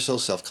 we're so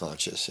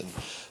self-conscious, and,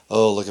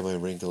 oh, look at my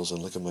wrinkles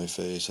and look at my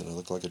face and I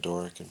look like a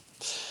dork. And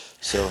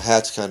so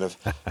hats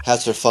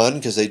are fun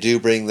because they do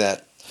bring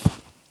that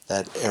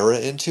era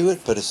into it,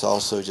 but it's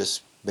also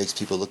just makes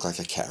people look like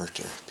a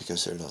character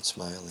because they're not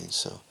smiling.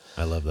 So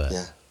I love that.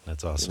 yeah,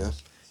 That's you know.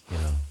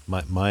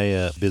 awesome.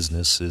 My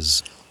business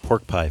is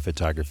pork pie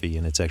photography,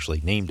 and it's actually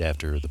named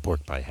after the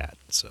pork pie hat.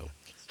 So,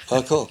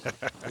 Oh, cool.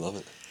 Love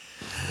it.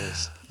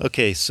 Nice.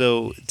 okay,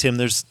 so Tim,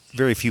 there's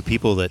very few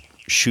people that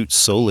shoot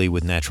solely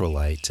with natural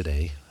light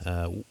today.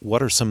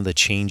 What are some of the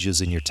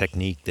changes in your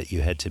technique that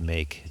you had to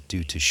make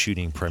due to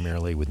shooting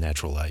primarily with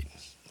natural light?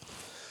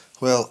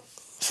 Well,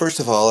 first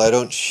of all, I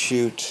don't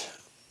shoot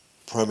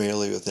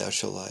primarily with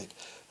natural light.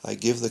 I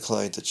give the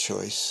client the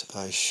choice.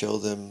 I show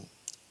them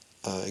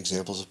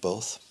examples of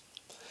both.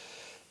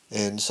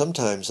 And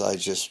sometimes I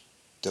just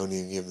don't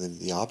even give them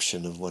the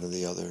option of one or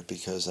the other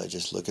because I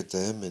just look at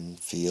them and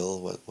feel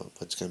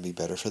what's going to be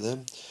better for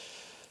them.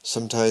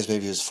 Sometimes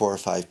maybe it's 4 or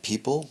 5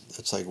 people.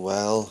 It's like,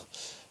 well,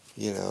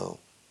 you know,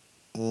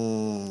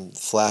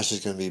 flash is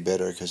going to be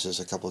better because there's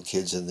a couple of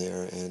kids in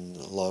there, and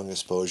long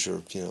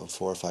exposure, 4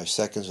 or 5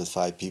 seconds with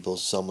 5 people,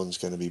 someone's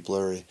going to be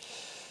blurry.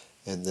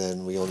 And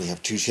then we only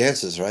have two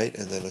chances, right?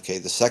 And then, okay,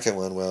 the second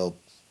one, well,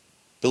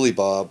 Billy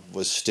Bob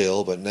was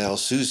still, but now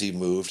Susie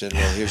moved, and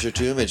well, here's your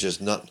two images.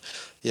 And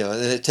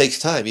it takes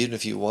time. Even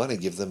if you want to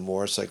give them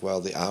more, it's like, well,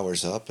 the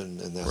hour's up, and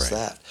that's Right.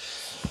 that.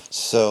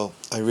 So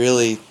I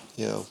really,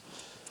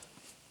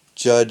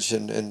 judge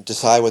and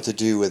decide what to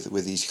do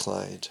with each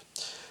client.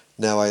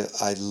 Now,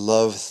 I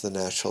love the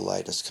natural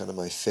light. It's kind of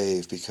my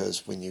fave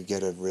because when you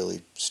get a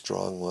really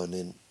strong one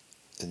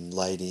in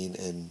lighting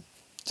and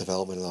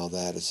development and all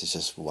that, it's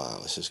just, wow,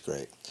 it's just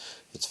great.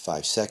 It's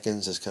 5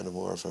 seconds. It's kind of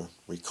more of a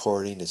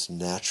recording. It's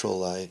natural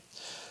light.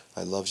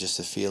 I love just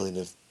the feeling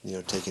of,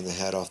 taking the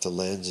hat off the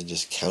lens and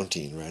just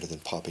counting rather than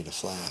popping a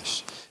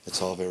flash. It's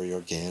all very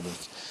organic.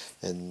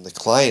 And the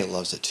client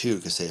loves it too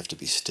because they have to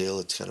be still.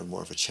 It's kind of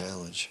more of a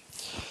challenge.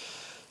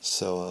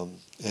 So,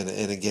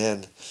 and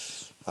again,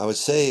 I would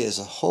say as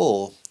a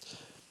whole,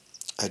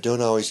 I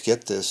don't always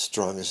get the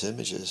strongest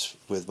images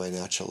with my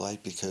natural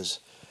light because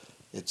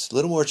it's a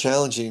little more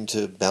challenging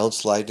to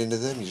bounce light into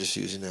them. You're just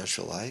using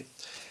natural light.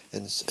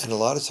 And a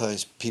lot of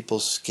times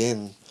people's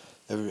skin,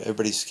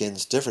 everybody's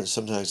skin's different.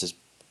 Sometimes it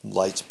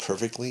lights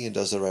perfectly and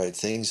does the right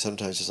thing.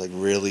 Sometimes it's like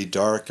really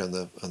dark on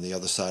the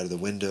other side of the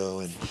window,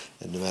 and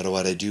no matter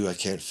what I do, I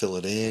can't fill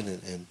it in.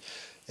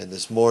 And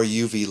there's more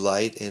UV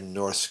light in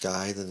North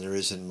Sky than there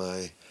is in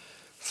my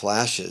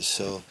flashes.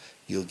 So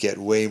you'll get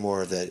way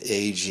more of that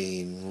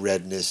aging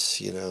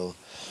redness,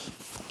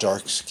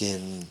 dark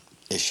skin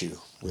issue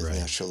with Right.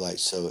 natural light.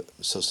 So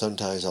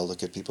sometimes I'll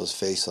look at people's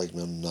face like,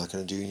 no, I'm not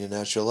going to do your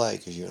natural light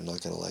because you're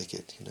not going to like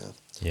it.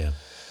 Yeah.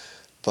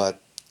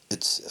 But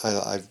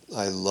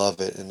I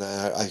love it, and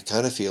I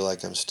kind of feel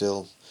like I'm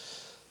still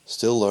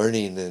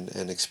learning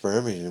and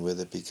experimenting with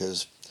it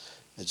because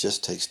it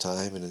just takes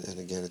time, and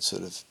again, it's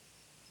sort of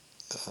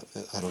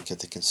I don't get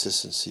the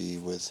consistency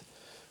with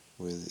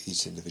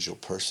each individual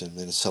person,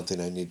 and it's something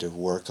I need to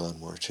work on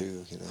more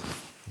too.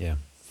 Yeah.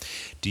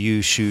 Do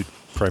you shoot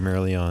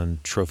primarily on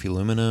trophy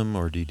aluminum,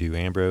 or do you do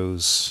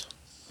Ambrose?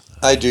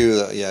 I Um,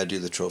 do, yeah, I do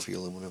the trophy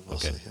aluminum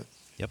okay. mostly. Yeah.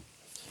 Yep.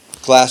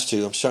 Glass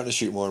too. I'm starting to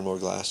shoot more and more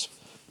glass,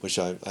 which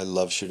I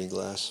love shooting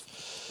glass,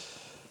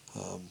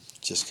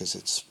 just because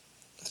it's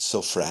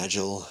so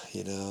fragile,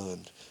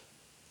 and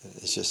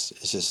it's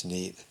just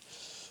neat.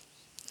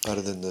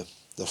 Other than the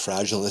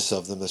fragileness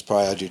of them, that's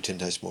probably I do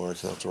tintypes more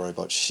because I don't have to worry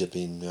about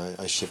shipping.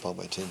 I ship all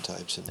my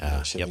tintypes, and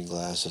Yep. shipping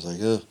glass is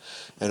like, ugh.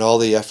 And all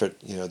the effort,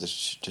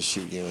 to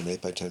shoot, an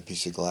 8x10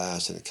 piece of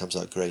glass, and it comes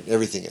out great.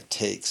 Everything it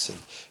takes, and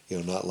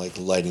not like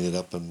lighting it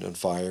up on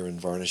fire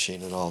and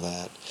varnishing and all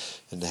that,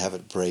 and to have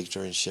it break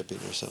during shipping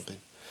or something.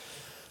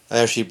 I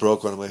actually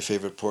broke one of my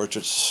favorite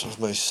portraits of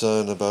my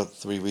son about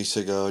 3 weeks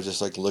ago,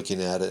 just like looking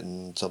at it,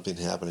 and something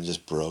happened and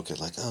just broke it.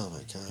 Like, oh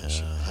my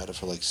gosh, I had it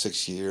for like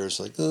 6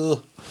 years. Like,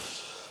 oh,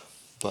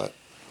 but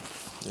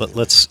anyway.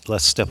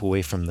 Let's step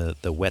away from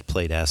the wet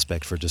plate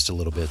aspect for just a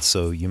little bit.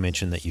 So you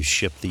mentioned that you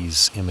ship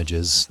these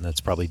images, and that's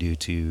probably due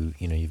to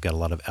you've got a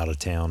lot of out of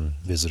town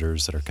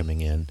visitors that are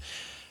coming in.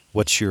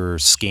 What's your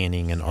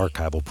scanning and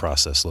archival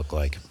process look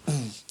like?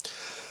 I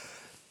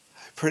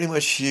pretty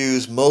much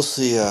use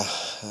mostly an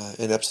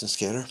Epson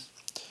scanner,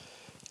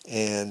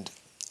 and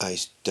I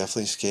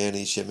definitely scan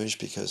each image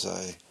because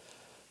I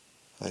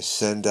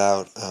send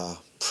out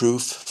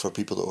proof for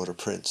people to order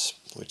prints,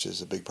 which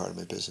is a big part of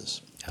my business.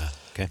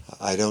 Okay.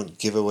 I don't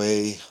give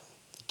away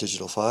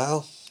digital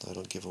file. I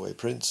don't give away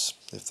prints.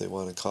 If they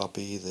want a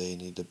copy, they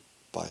need to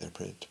buy their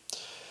print.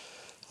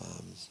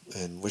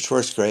 And which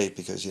works great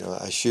because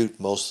I shoot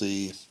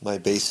mostly my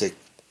basic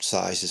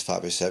size is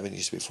 5x7. It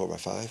used to be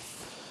 4x5.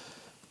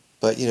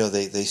 But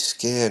they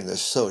scan. They're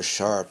so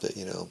sharp that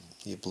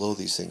you blow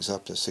these things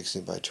up to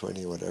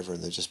 16x20 or whatever,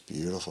 and they're just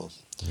beautiful.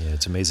 Yeah,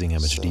 it's amazing how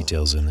much So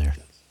detail's in there.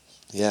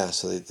 yeah,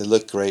 so they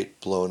look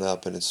great blown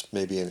up, and it's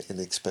maybe an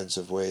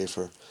inexpensive way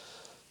for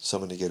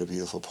someone to get a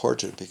beautiful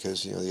portrait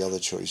because the other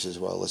choice is,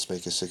 well, let's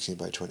make a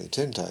 16x20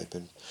 tintype,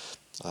 and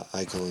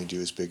I can only do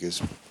as big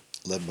as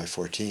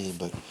 11x14,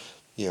 but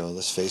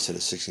let's face it, a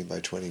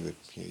 16x20 would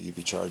you'd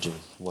be charging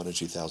 $1,000 or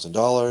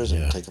 $2,000 and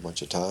Yeah. take a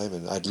bunch of time,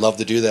 and I'd love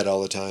to do that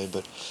all the time,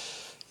 but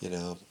you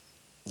know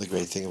the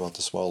great thing about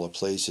the smaller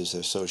plates is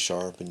they're so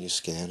sharp, and you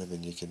scan them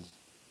and you can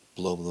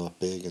blow them up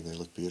big and they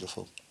look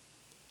beautiful.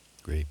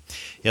 Great.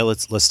 Yeah,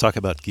 let's talk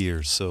about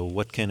gears. So,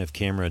 what kind of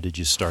camera did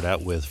you start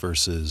out with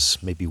versus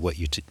maybe what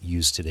you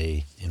use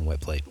today in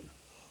wet plate?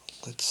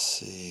 Let's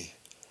see.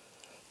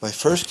 My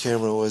first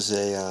camera was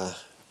a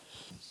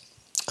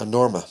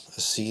Norma,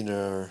 a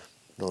Senior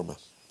Norma,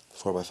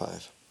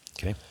 4x5.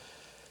 Okay.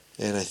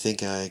 And I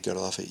think I got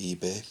it off of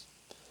eBay.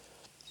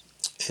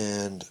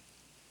 And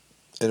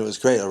it was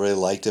great. I really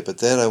liked it. But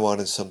then I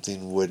wanted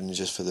something wooden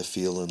just for the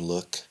feel and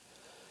look.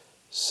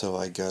 So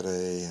I got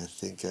I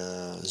think,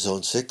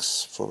 Zone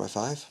 6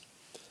 4x5.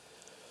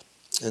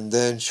 And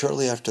then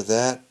shortly after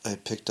that, I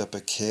picked up a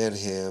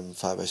Can-Ham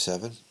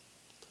 5x7.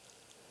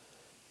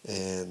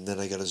 And then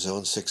I got a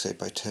Zone 6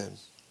 8x10.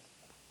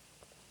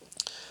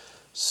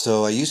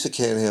 So I use the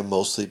Can-Ham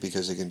mostly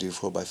because it can do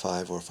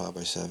 4x5 or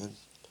 5x7.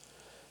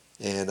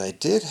 And I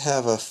did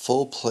have a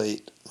full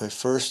plate. My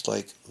first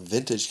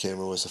vintage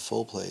camera was a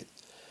full plate.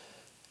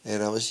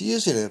 And I was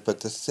using it, but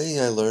the thing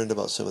I learned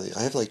about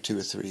I have like 2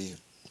 or 3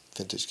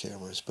 vintage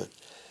cameras, but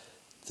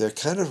they're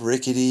kind of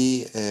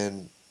rickety,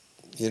 and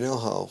you know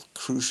how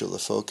crucial the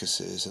focus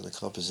is in the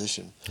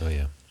composition. Oh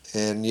yeah.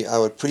 And I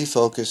would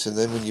pre-focus, and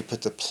then when you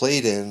put the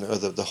plate in, or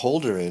the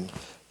holder in,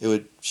 it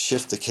would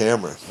shift the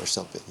camera or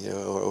something,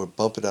 or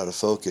bump it out of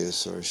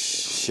focus, or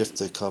shift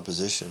the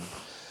composition.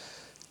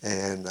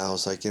 And I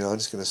was like, I'm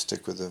just going to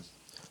stick with the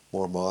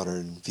more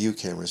modern view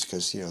cameras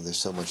because, there's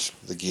so much,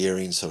 the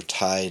gearing so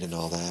tight and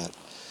all that.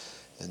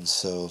 And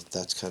so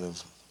that's kind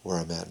of where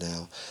I'm at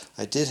now.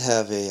 I did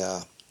have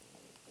a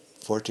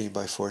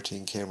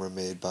 14x14 camera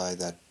made by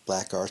that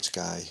Black Arts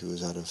guy who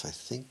was out of, I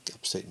think,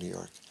 upstate New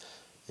York.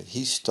 And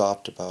he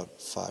stopped about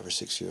 5 or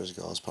 6 years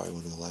ago. It was probably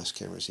one of the last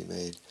cameras he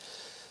made.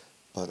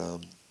 But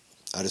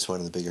I just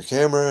wanted the bigger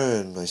camera,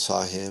 and I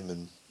saw him,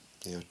 and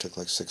It took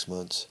like 6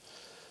 months,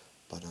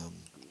 but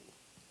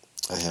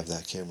I have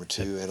that camera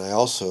too, and I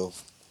also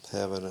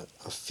have a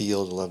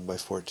field 11 by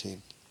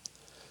 14.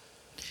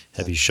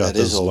 Have you That shot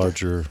is those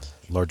older.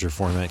 larger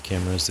format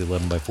cameras, the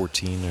 11 by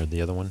 14 or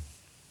the other one?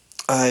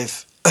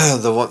 I've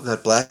the one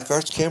that Black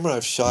Arts camera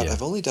I've shot. Yeah.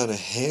 I've only done a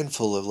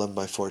handful of 11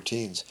 by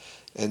 14s,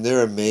 and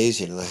they're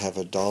amazing. And I have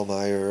a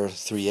Dahlmeyer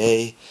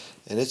 3A,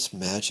 and it's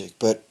magic.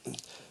 But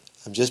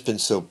I've just been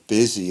so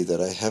busy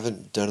that I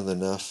haven't done it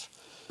enough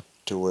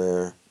to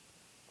where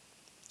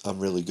I'm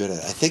really good at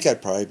it. I think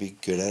I'd probably be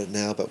good at it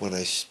now, but when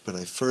I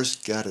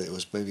first got it, it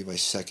was maybe my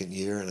second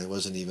year, and I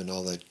wasn't even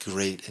all that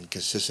great and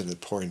consistent at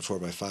pouring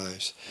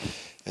 4x5s.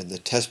 And the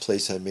test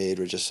plates I made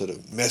were just sort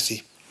of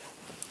messy,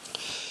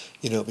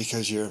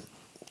 because you're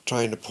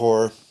trying to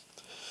pour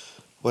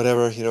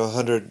whatever,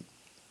 100,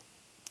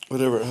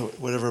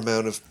 whatever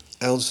amount of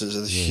ounces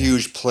in this Yeah.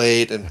 huge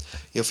plate, and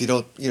if you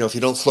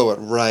don't flow it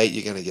right,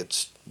 you're going to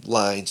get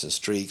lines and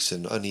streaks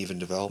and uneven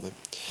development.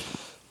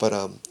 But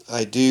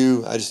I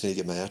just need to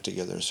get my act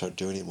together and start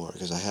doing it more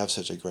because I have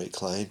such a great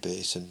client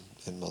base, and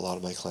a lot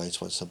of my clients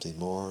want something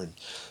more. And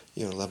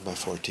 11 by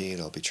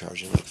 14, I'll be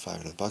charging like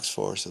 $500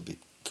 for, so it'll be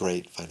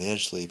great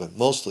financially. But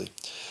mostly,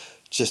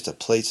 just a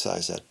plate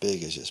size that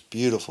big is just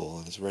beautiful,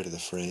 and it's ready to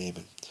frame.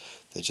 And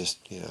they just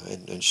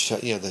and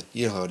shut that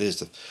how it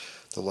is.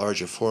 The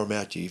larger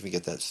format, you even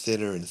get that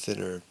thinner and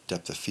thinner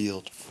depth of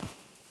field.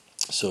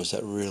 So it's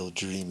that real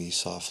dreamy,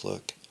 soft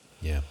look.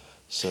 Yeah.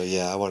 So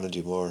yeah, I want to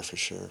do more for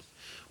sure.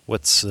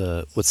 What's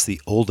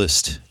the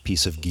oldest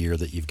piece of gear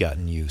that you've got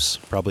in use?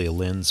 Probably a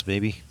lens,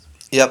 maybe.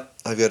 Yep,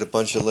 I've got a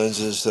bunch of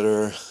lenses that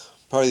are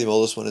probably the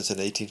oldest one is an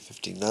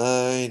 1859,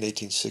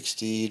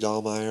 1860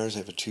 Dahlmeyers. I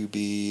have a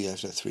 2B, I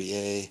have a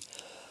 3A.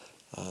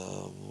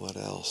 What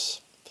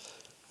else?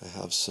 I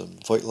have some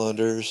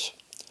Voigtlanders.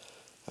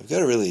 I've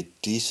got a really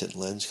decent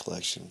lens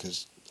collection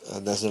because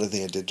that's another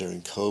thing I did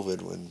during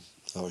COVID when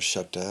I was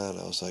shut down.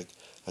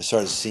 I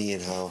started seeing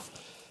how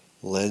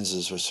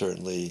lenses were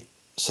suddenly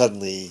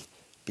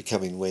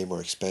becoming way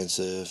more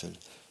expensive and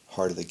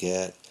harder to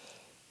get.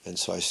 And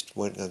so I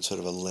went on sort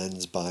of a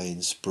lens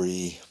buying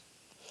spree.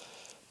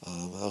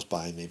 I was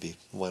buying maybe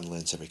one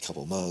lens every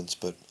couple months,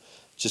 but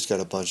just got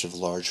a bunch of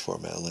large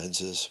format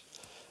lenses,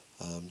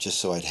 just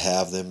so I'd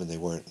have them and they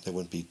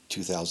wouldn't be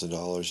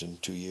 $2,000 in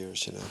 2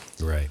 years.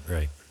 Right.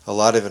 Right. A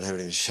lot of it I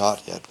haven't even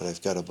shot yet, but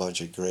I've got a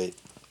bunch of great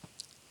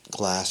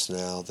glass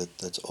now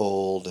that's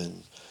old,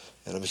 and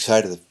I'm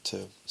excited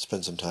to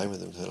spend some time with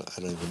them.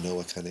 I don't even know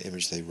what kind of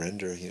image they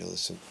render. There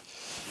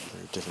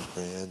are different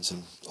brands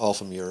and all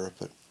from Europe,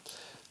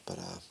 but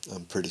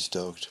I'm pretty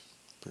stoked.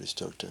 Pretty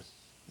stoked to,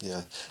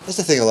 yeah. That's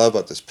the thing I love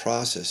about this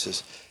process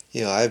is,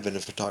 I've been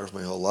a photographer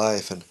my whole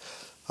life, and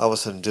all of a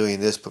sudden doing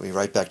this put me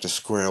right back to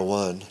square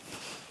one.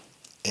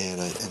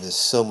 And there's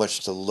so much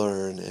to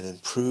learn and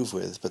improve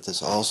with, but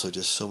there's also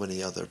just so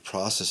many other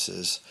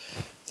processes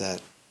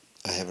that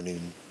I haven't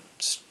even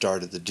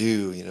started to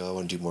do. I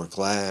want to do more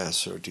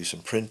glass or do some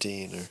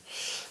printing or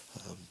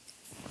um,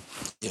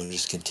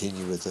 just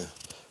continue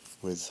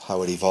with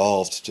how it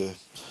evolved to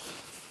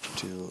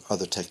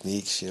other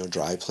techniques.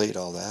 Dry plate,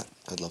 all that.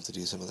 I'd love to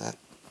do some of that.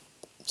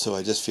 So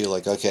I just feel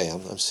like okay,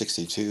 I'm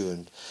 62,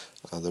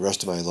 and the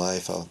rest of my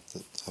life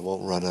I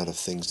won't run out of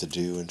things to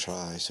do and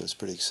try. So it's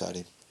pretty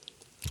exciting.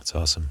 That's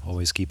awesome.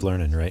 Always keep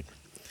learning, right?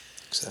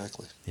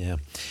 Exactly. Yeah.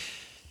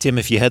 Tim,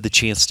 if you had the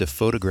chance to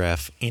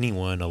photograph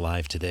anyone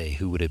alive today,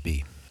 who would it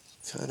be?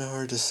 Kind of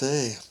hard to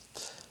say.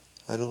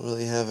 I don't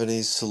really have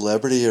any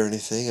celebrity or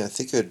anything. I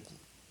think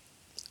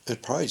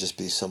it'd probably just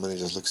be someone who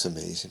just looks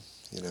amazing.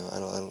 I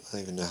don't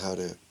even know how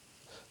to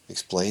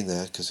explain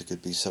that because it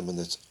could be someone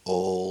that's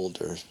old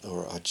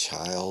or a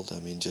child. I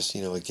mean, just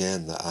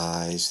again, the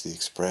eyes, the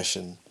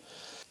expression.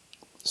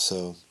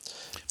 So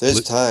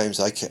there's Blue.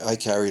 times I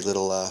carry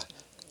little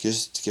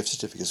gift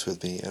certificates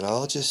with me, and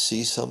I'll just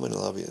see someone,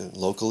 and I'll be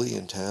locally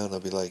in town. I'll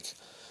be like,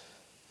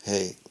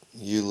 hey,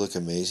 you look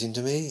amazing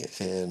to me,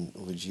 and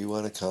would you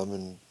want to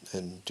come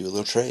and do a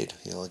little trade?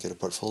 I'll get a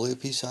portfolio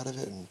piece out of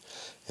it, and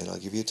I'll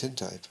give you a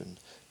tintype, and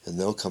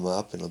they'll come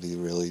up, and it'll be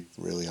really,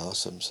 really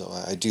awesome. So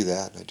I do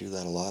that. I do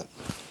that a lot,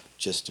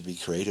 just to be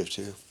creative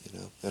too,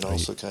 and Are you,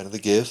 also kind of the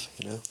give.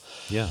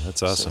 yeah, that's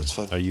So awesome. it's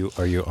fun. Are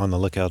you on the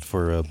lookout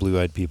for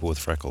blue-eyed people with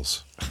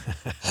freckles?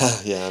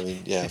 Yeah, I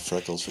mean, yeah,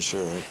 freckles for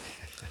sure, right?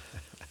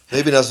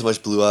 Maybe not so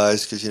much blue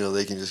eyes because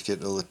they can just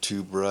get a little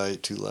too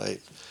bright, too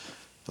light,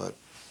 but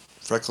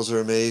freckles are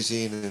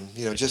amazing,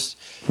 and just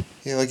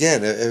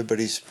again,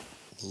 everybody's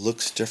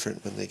looks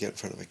different when they get in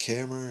front of a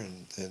camera,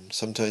 and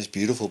sometimes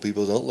beautiful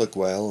people don't look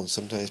well, and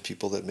sometimes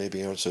people that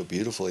maybe aren't so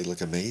beautiful they look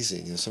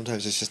amazing.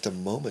 Sometimes it's just a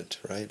moment,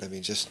 right? I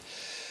mean, just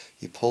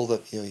you pull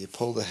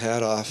the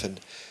hat off, and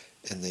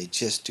they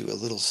just do a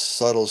little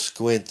subtle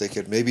squint they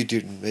could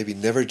maybe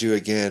never do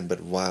again,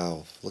 but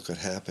wow, look what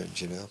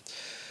happened.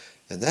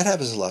 And that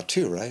happens a lot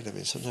too, right? I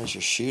mean, sometimes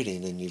you're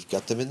shooting and you've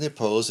got them in their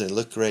pose and they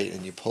look great,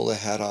 and you pull the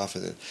hat off,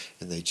 and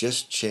they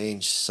just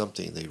change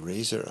something. They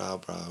raise their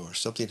eyebrow or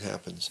something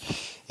happens,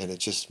 and it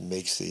just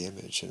makes the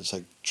image. And it's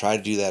like, try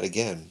to do that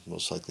again.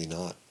 Most likely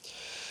not.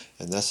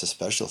 And that's the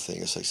special thing.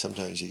 It's like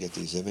sometimes you get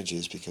these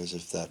images because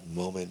of that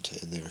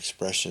moment in their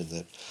expression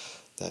that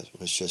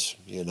was just,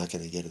 you're not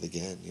going to get it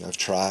again. I've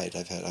tried.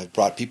 I've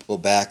brought people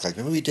back like,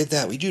 remember we did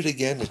that. We do it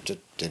again. It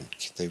just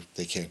didn't.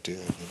 They can't do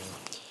it.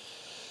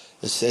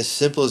 It's as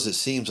simple as it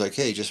seems. Like,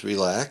 hey, just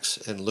relax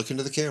and look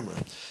into the camera.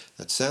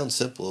 That sounds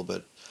simple,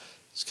 but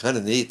it's kind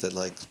of neat that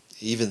like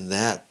even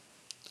that,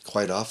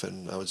 quite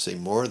often, I would say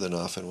more than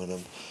often when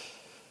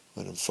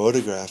I'm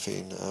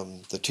photographing,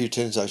 the two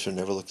tintypes will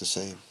never look the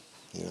same.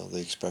 The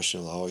expression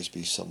will always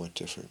be somewhat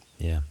different.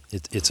 Yeah,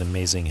 it's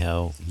amazing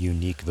how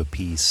unique of a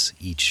piece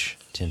each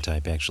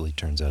tintype actually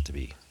turns out to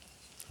be.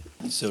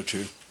 So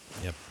true.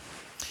 Yep.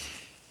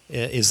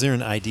 Is there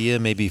an idea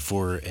maybe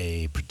for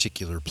a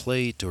particular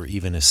plate or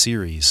even a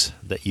series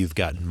that you've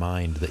got in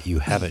mind that you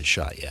haven't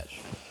shot yet?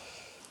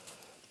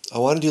 I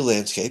want to do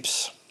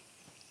landscapes,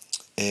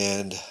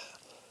 and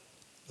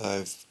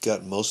I've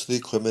got most of the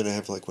equipment. I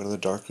have like one of the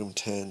darkroom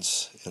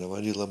tents, and I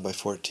want to do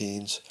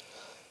 11x14s,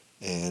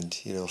 and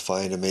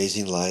find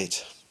amazing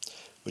light,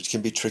 which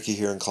can be tricky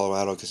here in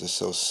Colorado because it's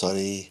so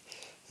sunny,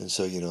 and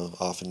so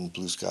often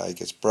blue sky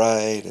gets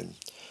bright, and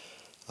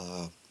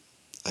uh,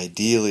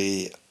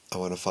 ideally I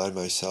want to find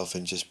myself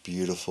in just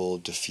beautiful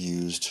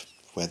diffused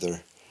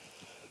weather,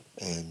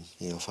 and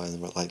find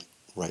the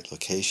right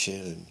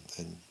location,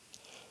 and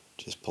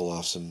just pull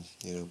off some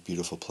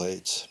beautiful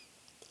plates.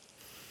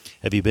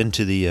 Have you been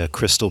to the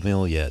Crystal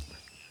Mill yet?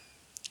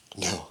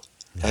 No,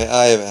 Yeah.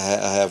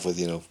 I have with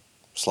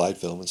slide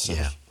film and stuff.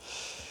 Yeah.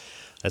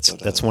 That's But,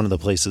 that's one of the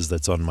places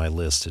that's on my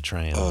list to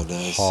try and oh,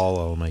 nice. haul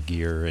all my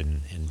gear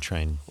and try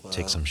and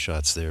take Wow. some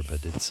shots there,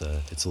 but it's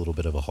a little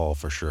bit of a haul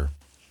for sure.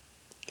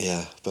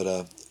 Yeah,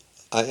 but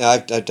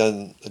I've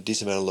done a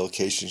decent amount of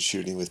location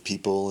shooting with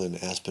people in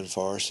aspen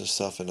forest and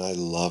stuff, and I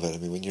love it. I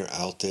mean, when you're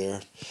out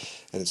there,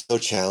 and it's so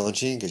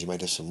challenging because you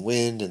might have some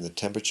wind and the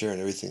temperature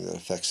and everything that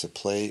affects the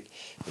plate,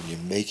 and you're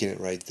making it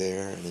right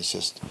there, and that's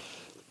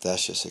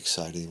just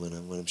exciting when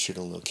I'm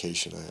shooting on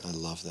location. I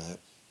love that.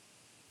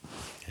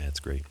 Yeah, it's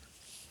great.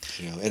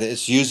 And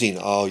it's using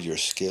all your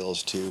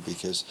skills too,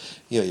 because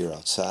you're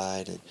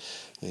outside, and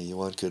you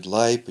want good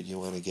light, but you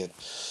want to get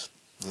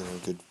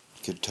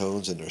good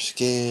tones in their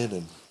skin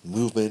and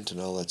movement and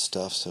all that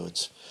stuff. So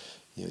it's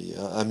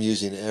I'm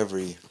using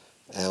every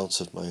ounce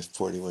of my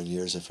 41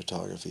 years of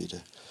photography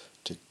to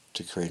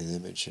create an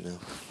image.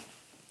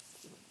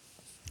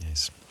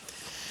 Nice.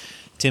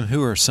 Tim,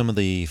 who are some of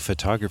the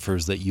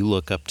photographers that you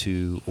look up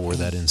to or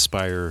that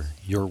inspire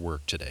your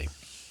work today?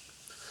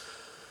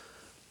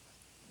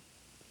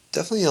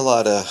 Definitely a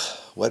lot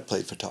of wet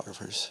plate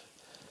photographers.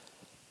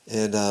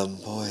 And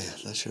boy,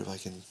 I'm not sure if I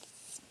can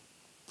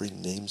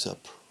bring names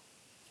up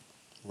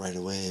right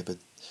away, but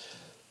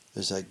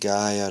there's that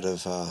guy out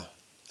of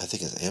I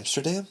think it's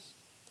Amsterdam.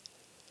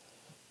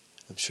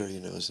 I'm sure you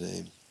know his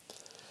name.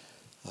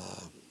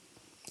 Uh,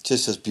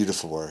 just does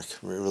beautiful work,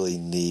 really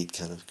neat,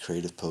 kind of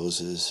creative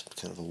poses,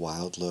 kind of a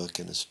wild look,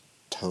 and his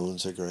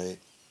tones are great.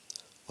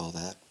 All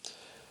that.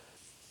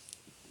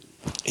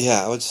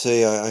 Yeah, I would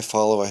say I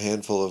follow a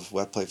handful of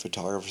wet plate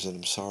photographers, and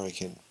I'm sorry I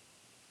can't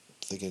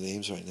think of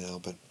names right now,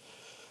 but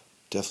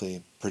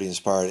definitely pretty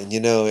inspired. And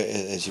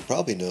as you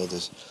probably know,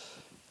 it's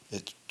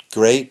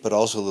great, but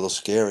also a little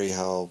scary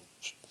how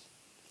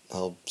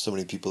so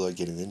many people are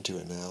getting into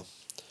it now.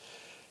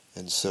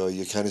 And so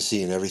you're kind of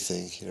seeing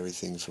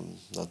everything from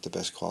not the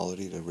best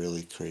quality to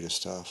really creative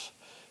stuff.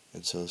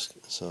 And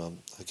so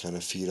I kind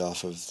of feed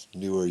off of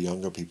newer,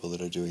 younger people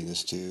that are doing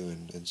this too,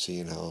 and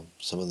seeing how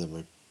some of them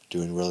are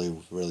doing really,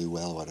 really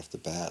well right off the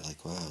bat.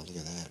 Like, wow, look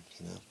at that.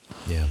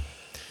 Yeah.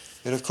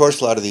 And of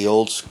course, a lot of the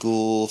old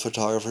school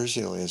photographers,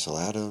 Ansel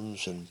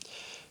Adams and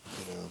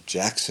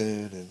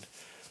Jackson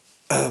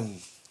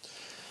and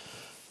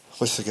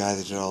what's the guy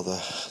that did all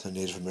the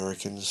Native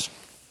Americans?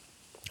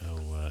 Oh,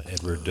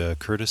 Edward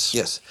Curtis?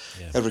 Yes,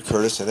 Yeah. Edward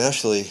Curtis. And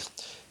actually,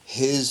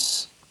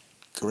 his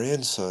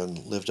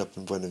grandson lived up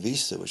in Buena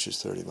Vista, which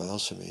is 30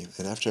 miles from me.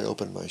 And after I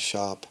opened my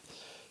shop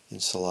in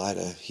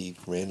Salida, he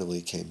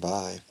randomly came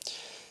by,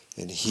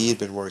 and he had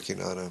been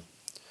working on a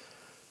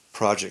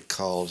project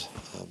called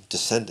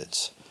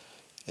Descendants,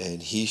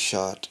 and he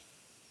shot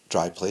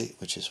dry plate,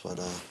 which is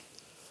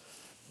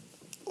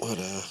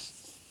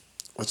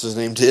what's his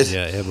name did.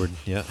 Yeah, Edward.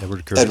 Yeah,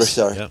 Edward Edward, Curtis.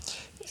 sorry. Yeah.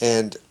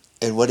 And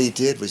what he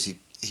did was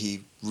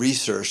he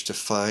researched to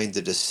find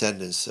the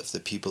descendants of the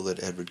people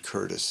that Edward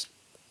Curtis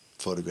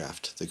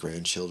photographed, the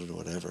grandchildren or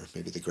whatever,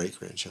 maybe the great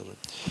grandchildren,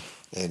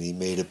 and he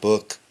made a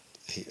book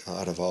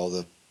out of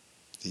all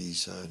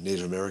these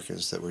Native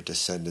Americans that were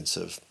descendants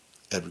of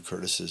Edward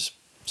Curtis's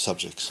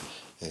subjects,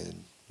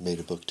 and made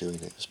a book doing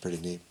it. It was pretty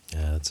neat.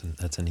 Yeah,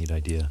 that's a neat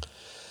idea.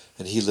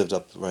 And he lived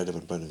right up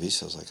in Buena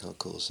Vista. I was like, how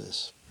cool is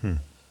this? Hmm.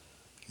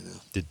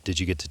 Did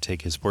you get to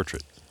take his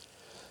portrait?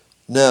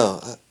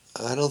 No,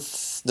 I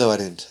don't. No, I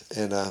didn't.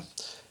 And I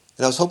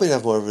was hoping to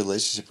have more of a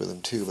relationship with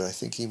him too, but I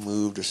think he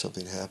moved or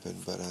something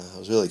happened. But I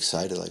was really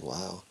excited, like,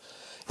 wow.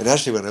 And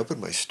actually, when I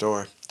opened my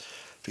store,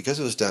 because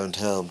it was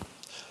downtown,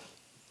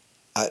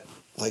 I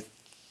like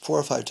 4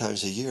 or 5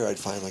 times a year I'd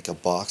find like a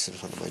box in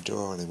front of my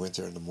door when I went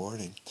there in the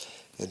morning,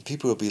 And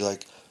people will be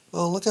like,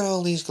 "Oh, look at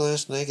all these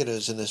glass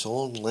negatives and this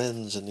old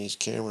lens and these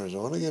cameras.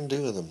 What are you gonna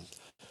do with them?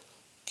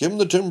 Give them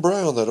the Tim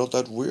Brown,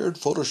 that weird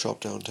Photoshop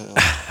downtown."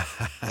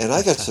 And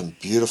I got some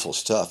beautiful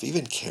stuff,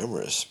 even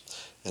cameras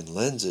and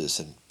lenses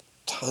and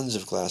tons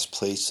of glass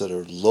plates that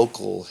are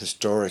local,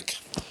 historic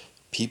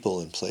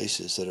people and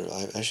places that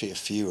are actually a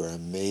few are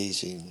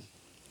amazing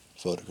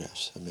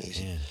photographs,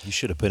 amazing. Man, you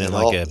should have put in And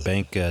like all, a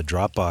bank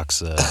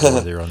Dropbox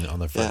door there on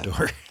the front yeah,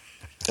 door.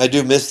 I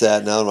do miss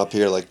that. Now I'm up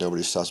here, like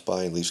nobody stops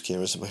by and leaves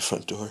cameras at my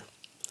front door.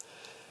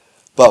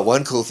 But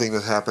one cool thing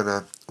that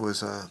happened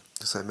was,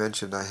 as I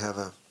mentioned, I have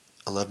a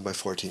 11 by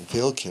 14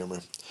 field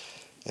camera,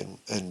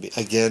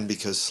 again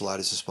because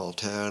Salida's a small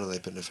town and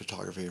I've been in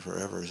photography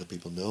forever, so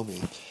people know me.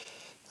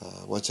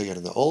 Once I got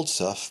into old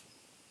stuff,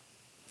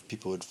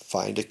 people would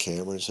find a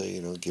camera and say,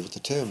 give it to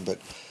Tim. But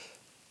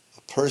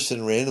a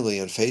person randomly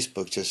on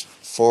Facebook just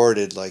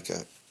forwarded like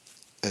an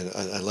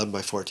 11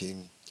 by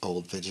 14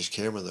 old vintage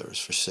camera that was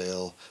for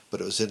sale,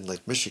 but it was in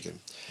like Michigan,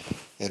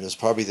 and it was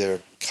probably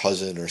their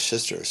cousin or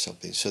sister or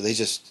something. So they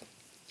just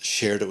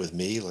shared it with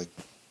me, like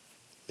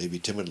maybe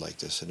Tim would like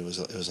this, and it was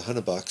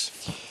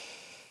 $100,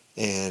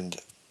 and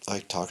I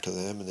talked to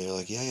them, and they were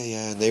like, yeah, yeah,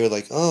 yeah, and they were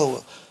like,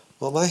 oh,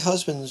 well, my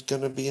husband's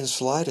gonna be in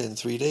Salida in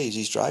 3 days.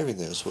 He's driving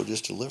there, so we'll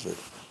just deliver it.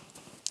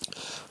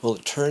 Well,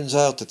 it turns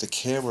out that the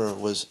camera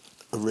was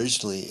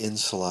originally in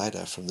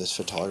Salida from this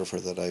photographer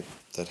that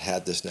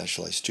had this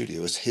naturalized studio.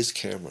 It was his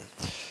camera,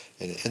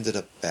 and it ended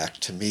up back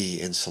to me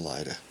in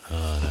Salida.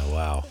 Oh no!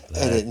 Wow.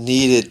 And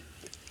That.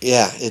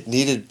 it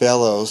needed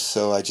bellows,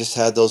 so I just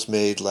had those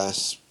made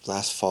last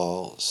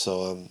fall.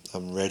 So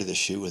I'm ready to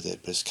shoot with it.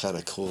 But it's kind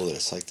of cool that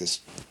it's like this,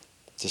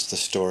 just the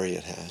story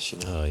it has.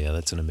 Oh yeah,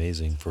 that's an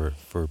amazing for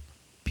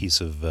piece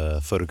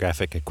of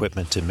photographic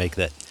equipment to make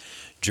that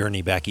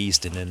journey back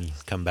east and then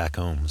come back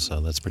home.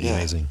 So that's pretty Yeah.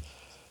 amazing.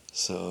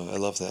 So I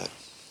love that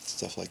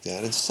stuff like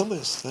that, and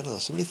I don't know,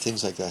 so many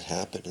things like that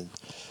happen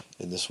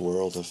in this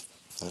world of,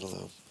 I don't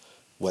know,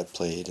 wet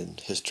plate and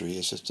history.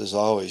 It's just there's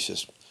always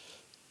just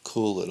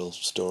cool little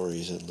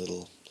stories and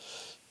little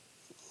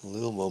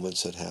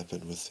moments that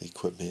happen with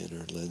equipment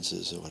or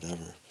lenses or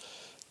whatever.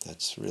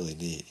 That's really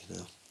neat.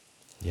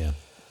 Yeah.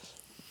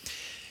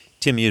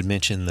 Tim, you had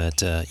mentioned that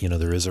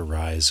there is a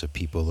rise of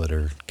people that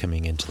are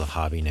coming into the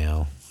hobby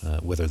now,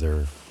 whether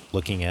they're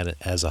looking at it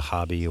as a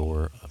hobby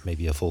or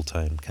maybe a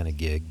full-time kind of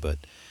gig. But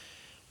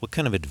what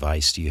kind of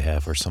advice do you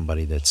have for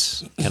somebody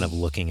that's kind of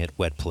looking at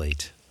wet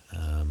plate?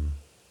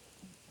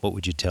 What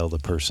would you tell the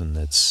person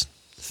that's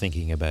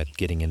thinking about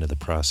getting into the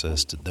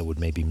process that would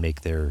maybe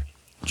make their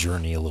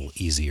journey a little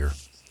easier?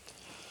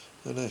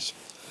 Oh, nice.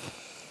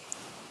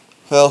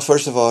 Well,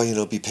 first of all,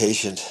 be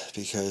patient,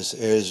 because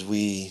as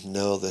we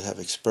know that have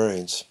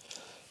experience,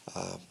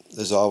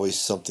 there's always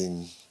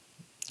something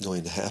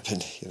going to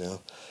happen.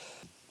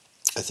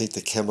 I think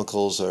the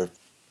chemicals are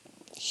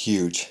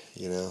huge.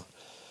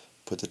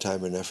 Put the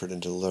time and effort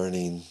into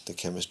learning the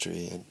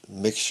chemistry and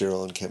mix your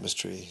own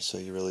chemistry so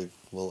you really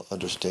will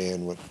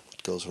understand what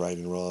goes right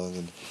and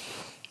wrong,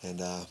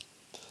 and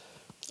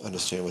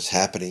understand what's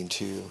happening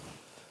too.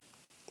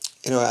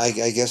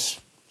 I guess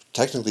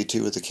technically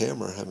too with the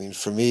camera. I mean,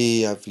 for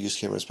me, I've used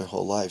cameras my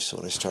whole life. So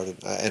when I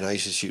started, and I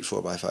used to shoot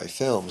 4x5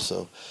 films,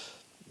 so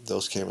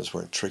those cameras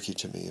weren't tricky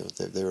to me.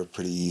 They were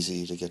pretty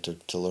easy to get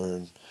to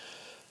learn.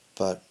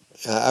 But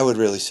I would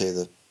really say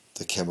that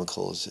the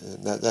chemicals,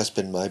 and that's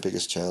been my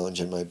biggest challenge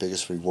and my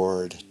biggest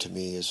reward to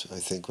me is, I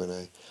think, when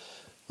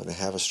I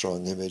have a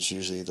strong image,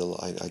 usually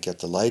I get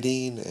the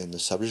lighting and the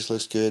subject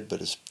looks good,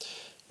 but it's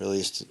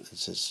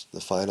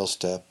the final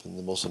step, and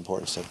the most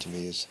important step to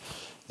me is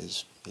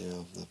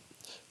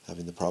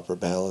having the proper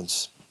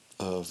balance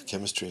of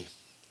chemistry.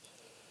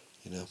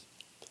 you know.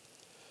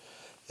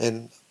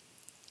 And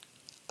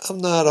I'm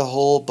not a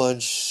whole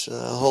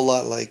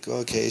lot like,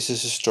 okay, this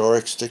is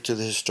historic, stick to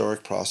the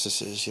historic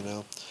processes.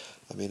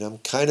 I mean, I'm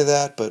kind of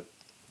that, but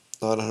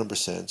not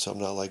 100%. So I'm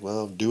not like,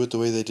 well, do it the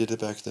way they did it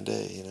back in the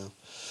day.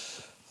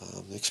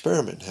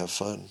 Experiment, have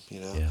fun.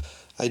 Yeah.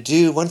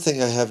 One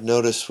thing I have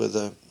noticed with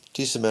a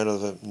decent amount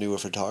of the newer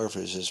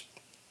photographers is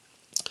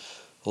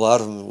a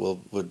lot of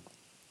them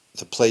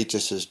the plate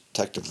just is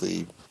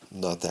technically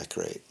not that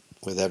great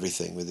with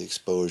everything, with the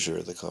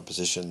exposure, the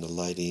composition, the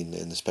lighting,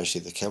 and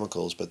especially the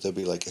chemicals. But they'll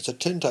be like, it's a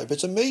tintype,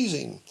 it's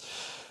amazing.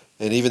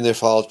 And even their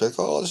followers be like,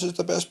 oh, this is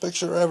the best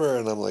picture ever.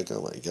 And I'm like,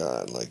 oh my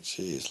God, like,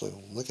 geez,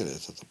 look at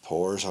it. The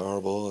pore's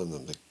horrible,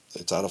 and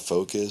it's out of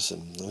focus,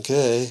 and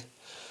okay.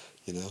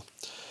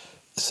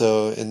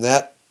 So in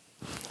that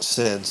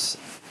sense,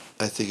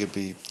 I think it'd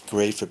be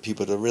great for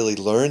people to really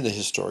learn the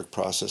historic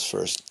process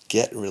first,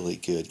 get really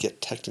good,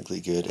 get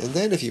technically good, and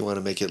then if you want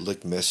to make it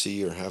look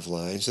messy or have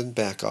lines, then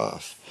back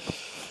off.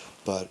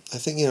 But I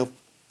think,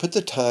 put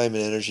the time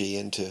and energy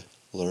into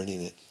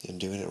learning it and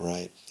doing it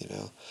right.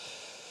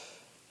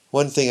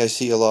 One thing I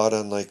see a lot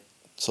on like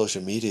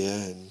social media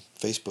and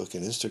Facebook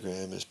and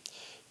Instagram is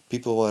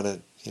people want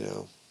to,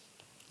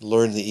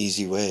 learn the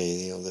easy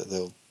way.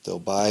 They'll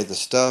buy the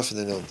stuff, and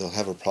then they'll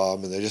have a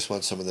problem, and they just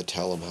want someone to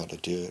tell them how to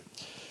do it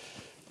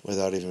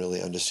without even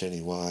really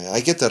understanding why.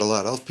 I get that a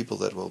lot. I have people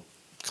that will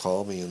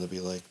call me and they'll be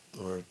like,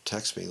 or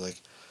text me like,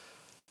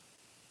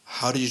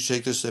 how did you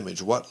take this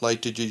image? What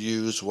light did you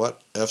use?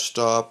 What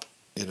f-stop?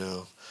 You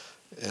know,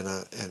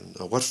 and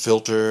what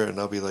filter? And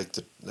I'll be like,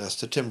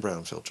 that's the Tim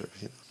Brown filter.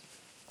 You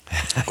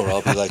know? Or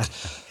I'll be like,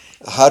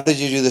 how did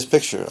you do this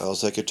picture? I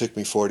was like, it took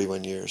me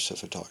 41 years of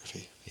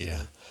photography. You Yeah.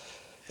 know?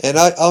 And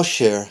I'll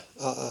share.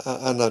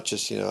 I'm not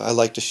just, you know, I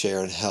like to share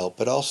and help,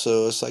 but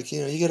also it's like,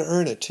 you know, you got to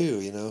earn it too,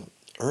 you know,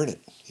 earn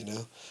it, you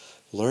know,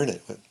 learn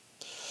it.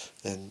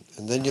 And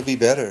then you'll be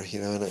better,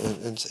 you know,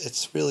 and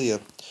it's really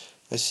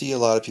I see a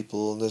lot of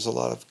people, and there's a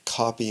lot of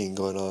copying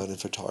going on in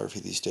photography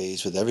these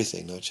days with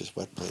everything, not just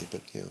wet plate,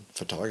 but, you know,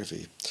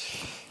 photography.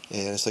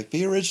 And it's like,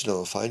 be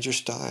original, find your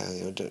style,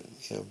 you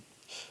know,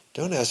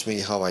 don't ask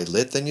me how I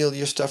lit, then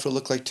your stuff will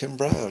look like Tim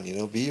Brown, you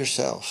know, be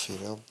yourself, you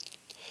know.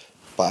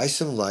 Buy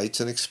some lights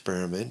and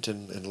experiment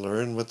and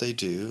learn what they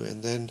do,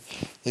 and then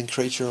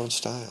create your own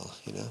style,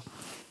 you know.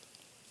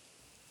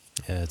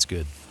 Yeah, that's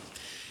good.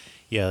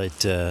 Yeah,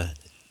 it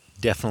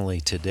definitely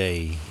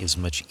today is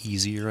much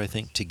easier, I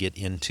think, to get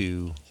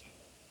into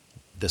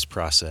this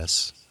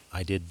process.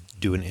 I did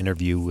do an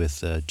interview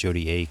with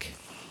Jody Ake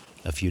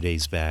a few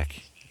days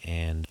back,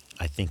 and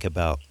I think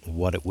about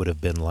what it would have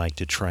been like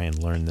to try and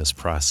learn this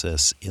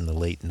process in the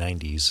late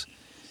 90s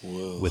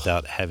Whoa.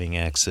 without having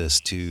access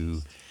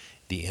to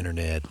the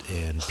internet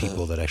and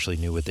people that actually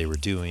knew what they were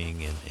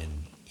doing.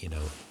 And you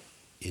know,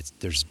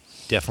 there's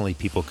definitely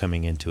people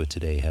coming into it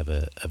today have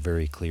a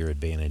very clear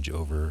advantage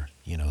over,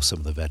 you know, some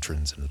of the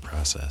veterans in the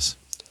process.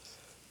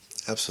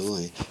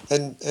 Absolutely,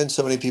 and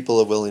so many people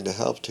are willing to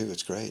help too.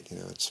 It's great, you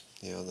know. It's,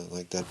 you know,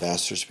 like that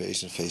Bastard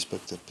space in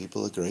Facebook. That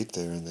people are great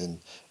there,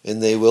 and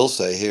they will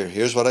say,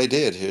 here's what I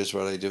did. Here's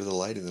what I did with the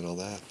lighting and all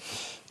that,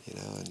 you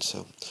know. And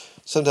so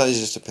sometimes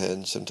it just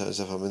depends. Sometimes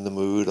if I'm in the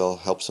mood, I'll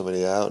help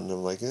somebody out, and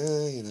I'm like,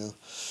 you know.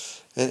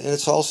 And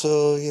it's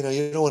also, you know,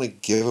 you don't want to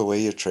give away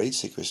your trade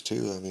secrets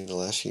too. I mean, the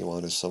last thing you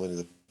want is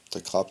somebody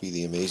to copy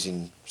the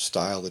amazing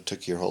style that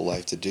took your whole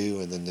life to do,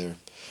 and then they're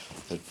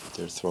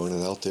throwing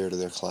it out there to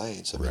their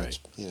clients. I mean, Right. it's,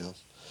 you know,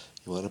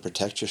 you want to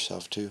protect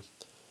yourself too.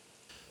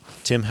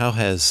 Tim, how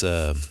has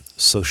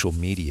social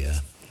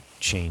media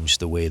changed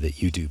the way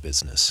that you do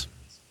business?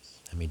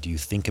 I mean, do you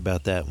think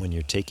about that when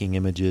you're taking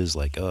images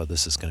like, oh,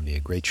 this is going to be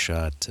a great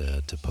shot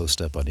to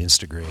post up on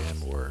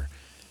Instagram, or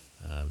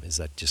is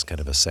that just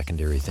kind of a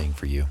secondary thing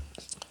for you?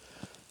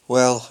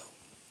 Well,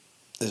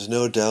 there's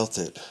no doubt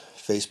that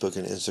Facebook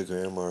and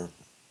Instagram are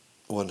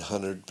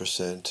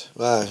 100%,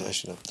 well, I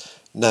should know,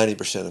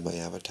 90% of my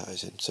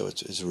advertising. So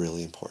it's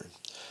really important.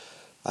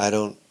 I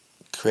don't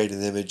create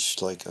an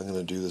image like I'm going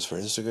to do this for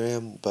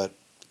Instagram, but,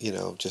 you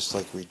know, just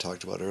like we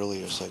talked about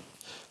earlier, it's like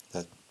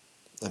that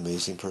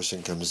amazing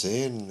person comes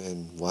in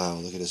and, wow,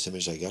 look at this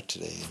image I got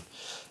today.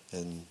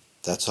 And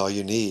that's all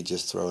you need.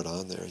 Just throw it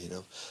on there, you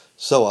know.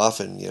 So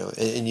often, you know,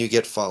 and you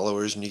get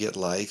followers and you get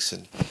likes,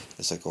 and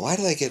it's like, why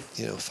did I get,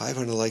 you know,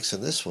 500 likes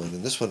on this one,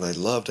 and this one I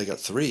loved, I got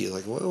 3.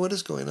 Like, what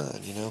is going on,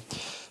 you know?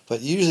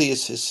 But usually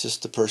it's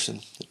just the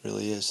person. It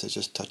really is. It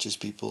just touches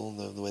people,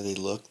 the way they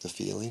look, the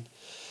feeling,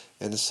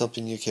 and it's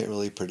something you can't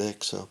really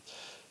predict. So,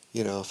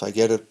 you know, if I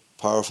get a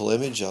powerful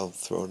image, I'll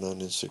throw it on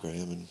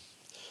Instagram and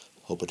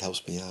hope it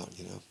helps me out,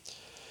 you know.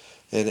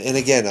 And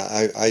again,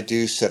 I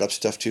do set up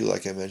stuff too,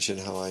 like I mentioned,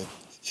 how I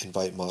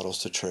invite models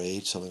to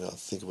trade, something I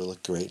think would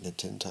look great in a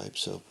tintype.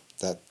 So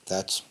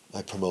that's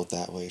I promote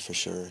that way for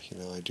sure. You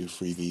know, I do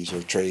freebies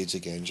or trades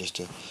again, just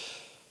to,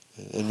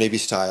 and maybe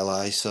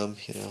stylize some,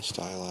 you know,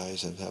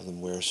 stylize and have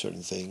them wear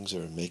certain things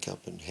or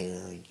makeup and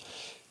hair,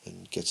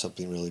 and get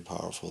something really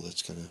powerful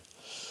that's gonna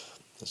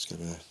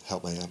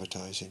help my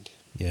advertising.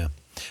 Yeah.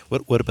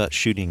 What about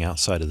shooting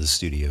outside of the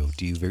studio?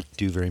 Do you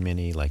do very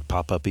many like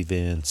pop up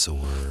events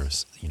or,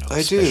 you know,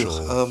 I do.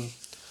 special?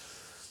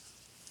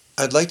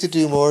 I'd like to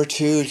do more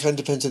too. It kind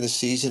of depends on the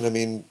season. I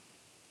mean,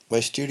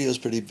 my studio's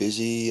pretty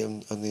busy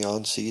on the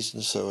on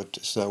season, so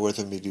it's not worth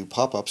it me to do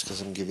pop ups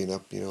because I'm giving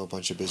up, you know, a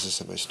bunch of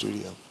business in my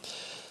studio.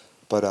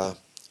 But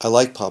I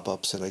like pop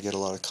ups and I get a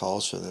lot of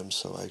calls for them,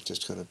 so I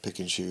just kind of pick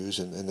and choose,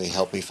 and they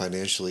help me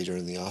financially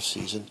during the off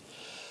season.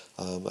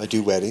 I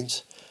do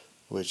weddings,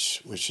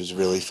 which is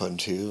really fun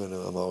too, and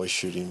I'm always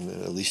shooting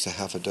at least a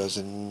half a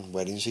dozen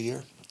weddings a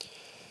year.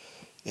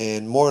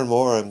 And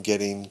more, I'm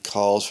getting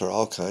calls for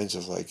all kinds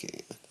of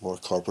like more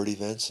corporate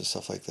events and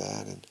stuff like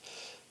that, and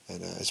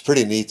it's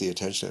pretty neat the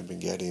attention I've been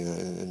getting,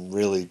 and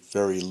really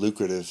very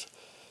lucrative.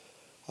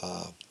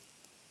 Uh,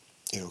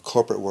 you know,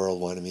 corporate world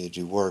wanted me to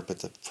do work, but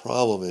the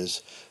problem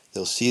is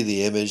they'll see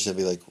the image and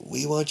they'll be like,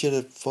 "We want you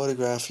to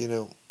photograph, you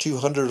know,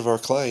 200 of our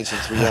clients in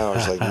 3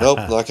 hours." Like, nope,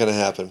 not going to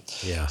happen.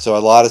 Yeah. So a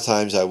lot of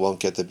times I won't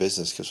get the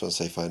business because once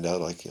they find out,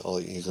 like, oh,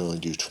 you can only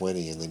do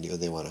 20, and then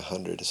they want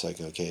 100, it's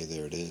like, okay,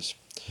 there it is.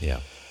 Yeah.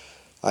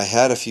 I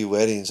had a few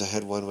weddings. I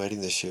had one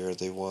wedding this year.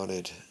 They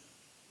wanted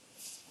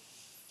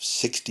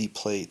 60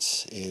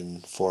 plates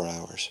in 4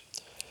 hours.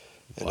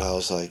 And I Wow.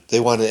 was like, they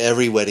wanted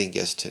every wedding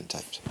guest 10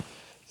 times.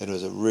 And it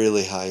was a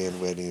really high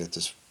end wedding at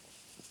this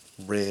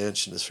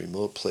ranch in this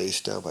remote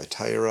place down by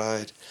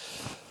Telluride.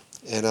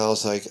 And I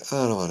was like,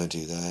 I don't want to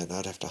do that.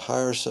 I'd have to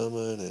hire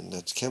someone, and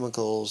that's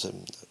chemicals,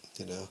 and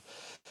you know.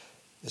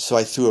 So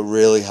I threw a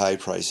really high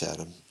price at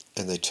them,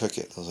 and they took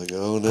it. I was like,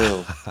 oh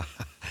no,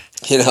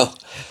 you know.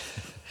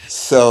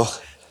 So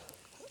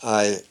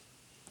I,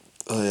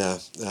 oh yeah,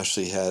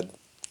 actually had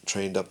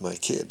trained up my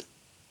kid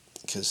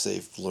because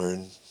they've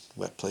learned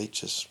wet plate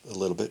just a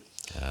little bit,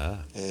 Ah,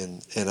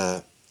 and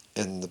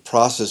the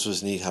process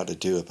was neat how to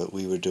do it. But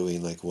we were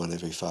doing like one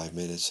every 5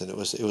 minutes, and it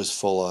was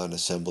full on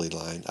assembly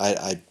line.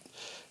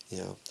 You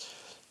know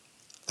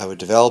I would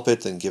develop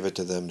it, then give it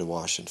to them to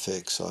wash and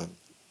fix.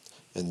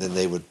 And then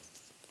they would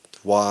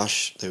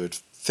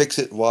fix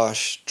it,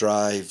 wash,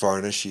 dry,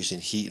 varnish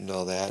using heat and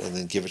all that, and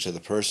then give it to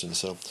the person.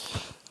 So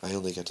I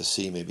only got to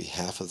see maybe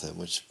half of them,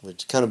 which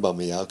kind of bummed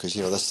me out because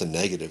that's the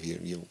negative.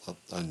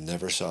 I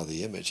never saw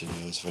the image, and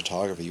as a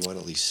photographer, you want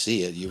to at least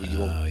see it. You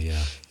won't, oh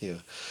yeah, you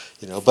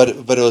know, but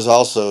it was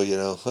also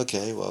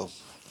okay, well,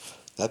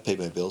 that paid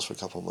my bills for a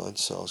couple of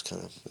months, so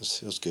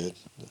it was good.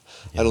 I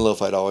yeah. don't know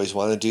if I'd always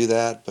want to do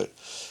that, but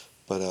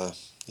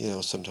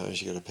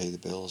sometimes you got to pay the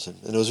bills, and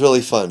it was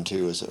really fun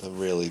too. It was a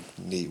really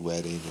neat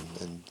wedding,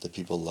 and the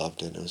people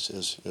loved it. It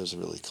was a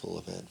really cool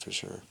event for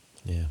sure.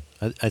 Yeah,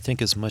 I think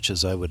as much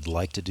as I would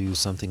like to do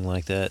something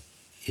like that,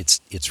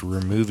 it's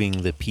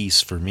removing the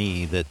piece for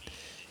me that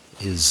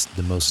is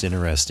the most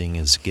interesting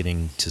is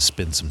getting to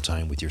spend some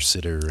time with your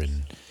sitter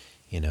and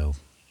you know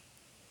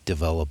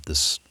develop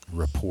this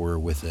rapport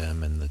with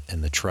them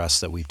and the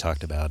trust that we've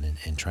talked about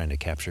and trying to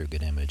capture a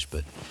good image.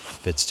 But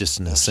if it's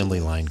just an assembly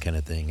Absolutely, line kind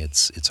of thing,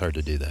 it's hard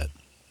to do that.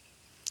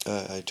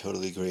 I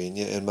totally agree. And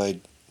yeah, and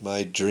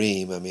my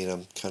dream. I mean,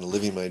 I'm kind of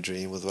living my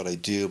dream with what I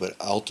do, but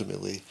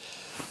ultimately,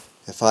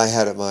 if I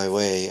had it my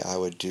way, I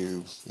would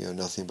do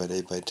nothing but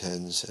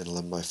 8x10s and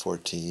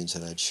 11x14s,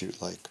 and I'd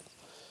shoot like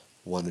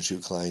one or two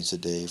clients a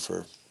day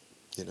for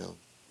you know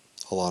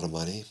a lot of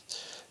money,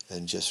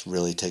 and just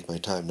really take my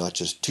time. Not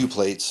just two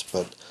plates,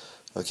 but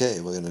okay,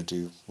 we're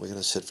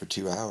gonna sit for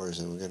 2 hours,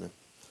 and we're gonna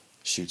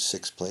shoot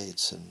six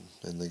plates,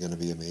 and they're gonna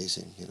be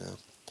amazing.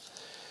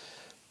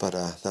 But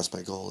that's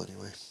my goal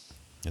anyway.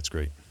 That's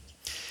great.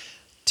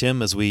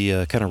 Tim, as we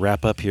kind of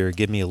wrap up here,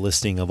 give me a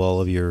listing of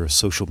all of your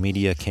social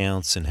media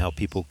accounts and how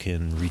people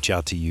can reach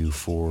out to you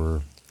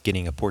for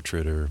getting a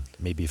portrait, or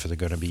maybe if they're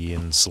going to be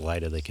in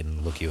Salida, they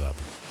can look you up.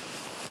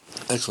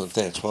 Excellent,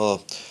 thanks.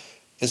 Well,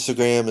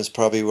 Instagram is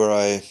probably where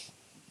I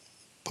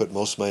put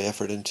most of my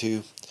effort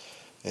into,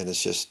 and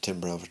it's just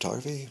Tim Brown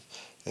Photography,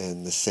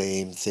 and the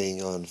same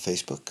thing on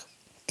Facebook.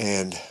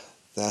 And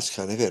that's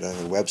kind of it. I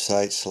have a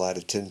website,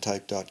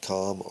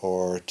 salidatintype.com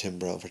or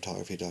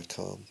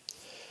timbrownphotography.com.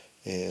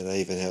 And I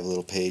even have a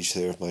little page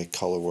there of my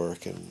color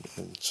work and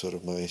sort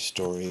of my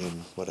story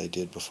and what I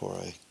did before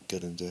I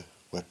got into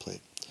wet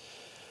plate.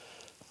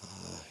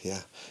 Yeah.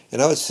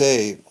 And I would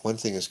say one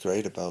thing that's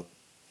great about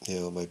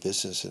my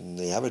business and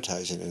the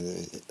advertising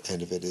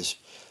end of it is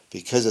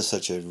because it's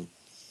such a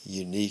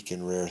unique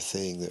and rare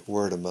thing that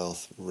word of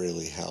mouth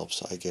really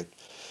helps. I get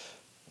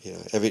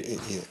every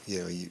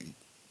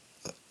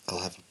I'll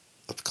have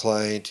a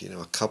client,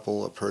 a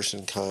couple, a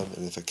person come,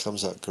 and if it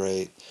comes out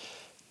great,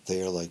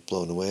 they are like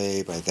blown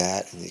away by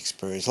that and the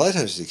experience. A lot of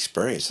times the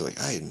experience, they're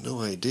like, I had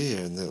no idea,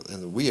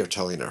 and we are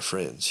telling our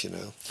friends.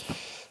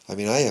 I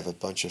mean, I have a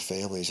bunch of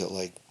families that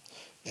like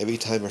every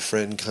time a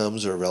friend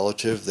comes or a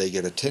relative, they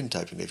get a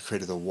tintype, and they've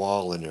created a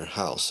wall in their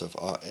house of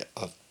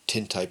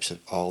tintypes of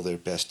all their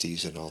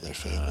besties and all their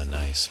family.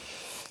 Nice.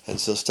 And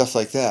so stuff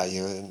like that,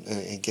 and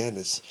again,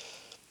 it's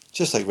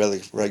just like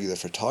regular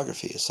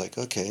photography. It's like,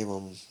 okay,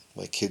 well,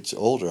 my kid's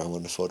older, I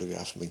want to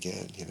photograph him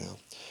again.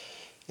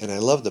 And I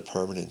love the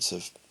permanence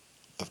of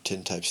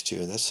tintypes too,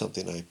 and that's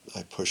something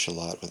I push a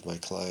lot with my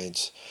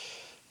clients.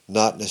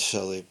 Not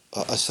necessarily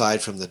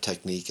aside from the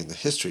technique and the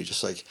history,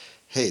 just like,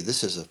 hey,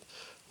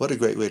 what a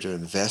great way to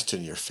invest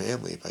in your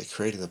family by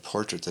creating a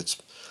portrait that's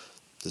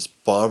this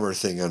bomber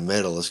thing on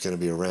metal is going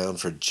to be around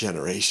for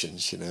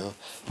generations.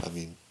 I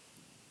mean,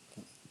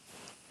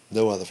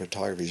 no other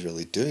photography is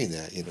really doing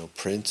that.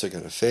 Prints are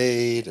going to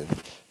fade and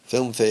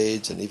film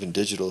fades, and even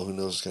digital, who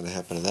knows what's going to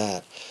happen to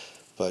that.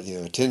 But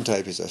a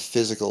tintype is a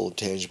physical,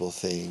 tangible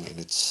thing, and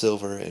it's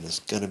silver, and it's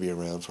going to be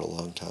around for a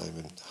long time.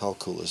 And how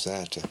cool is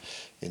that to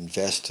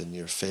invest in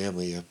your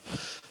family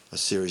a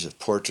series of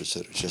portraits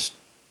that are just,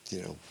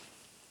 you know,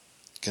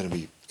 going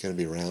to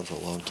be around for a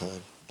long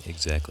time.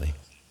 Exactly.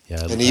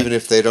 Yeah. And even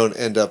if they don't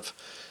end up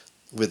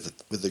with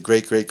the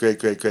great great great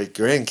great great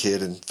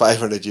grandkid in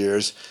 500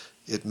 years,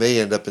 it may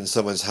end up in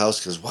someone's house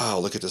because wow,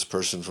 look at this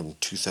person from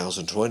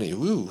 2020.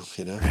 Woo.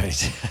 Right.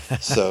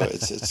 So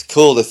it's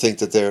cool to think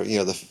that they're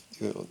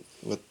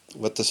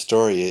what the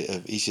story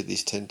of each of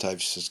these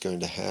tintypes is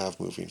going to have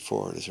moving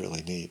forward is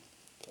really neat.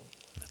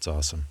 That's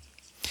awesome.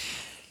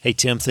 Hey,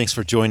 Tim, thanks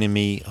for joining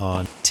me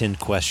on 10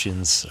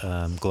 Questions.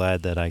 I'm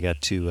glad that I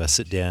got to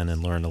sit down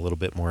and learn a little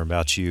bit more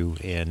about you.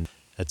 And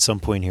at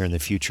some point here in the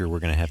future, we're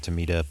going to have to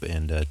meet up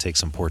and take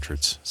some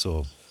portraits.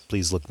 So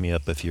please look me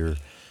up if you're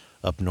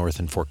up north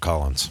in Fort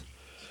Collins.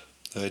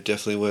 I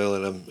definitely will,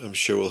 and I'm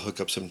sure we'll hook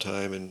up some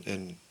time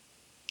and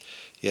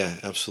yeah,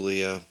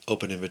 absolutely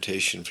open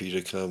invitation for you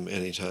to come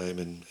anytime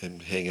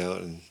and hang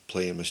out and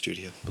play in my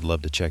studio. Would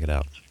love to check it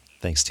out.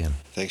 Thanks, Tin.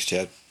 Thanks,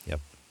 Chad.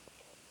 Yep.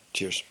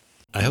 Cheers.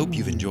 I hope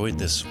you've enjoyed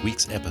this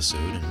week's episode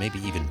and maybe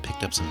even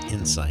picked up some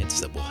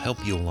insights that will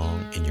help you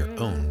along in your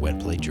own wet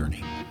play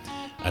journey.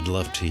 I'd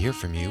love to hear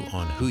from you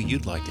on who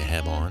you'd like to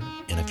have on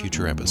in a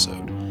future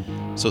episode.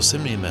 So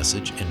send me a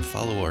message and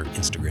follow our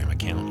Instagram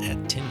account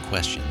at 10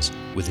 questions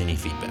with any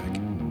feedback.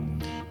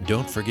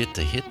 Don't forget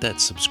to hit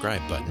that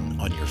subscribe button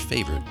on your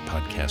favorite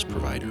podcast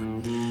provider.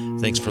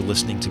 Thanks for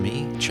listening to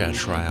me, Chad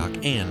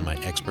Shryock, and my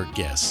expert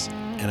guests,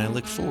 and I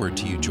look forward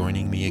to you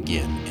joining me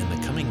again in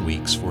the coming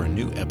weeks for a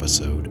new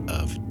episode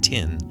of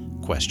 10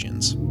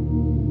 Questions.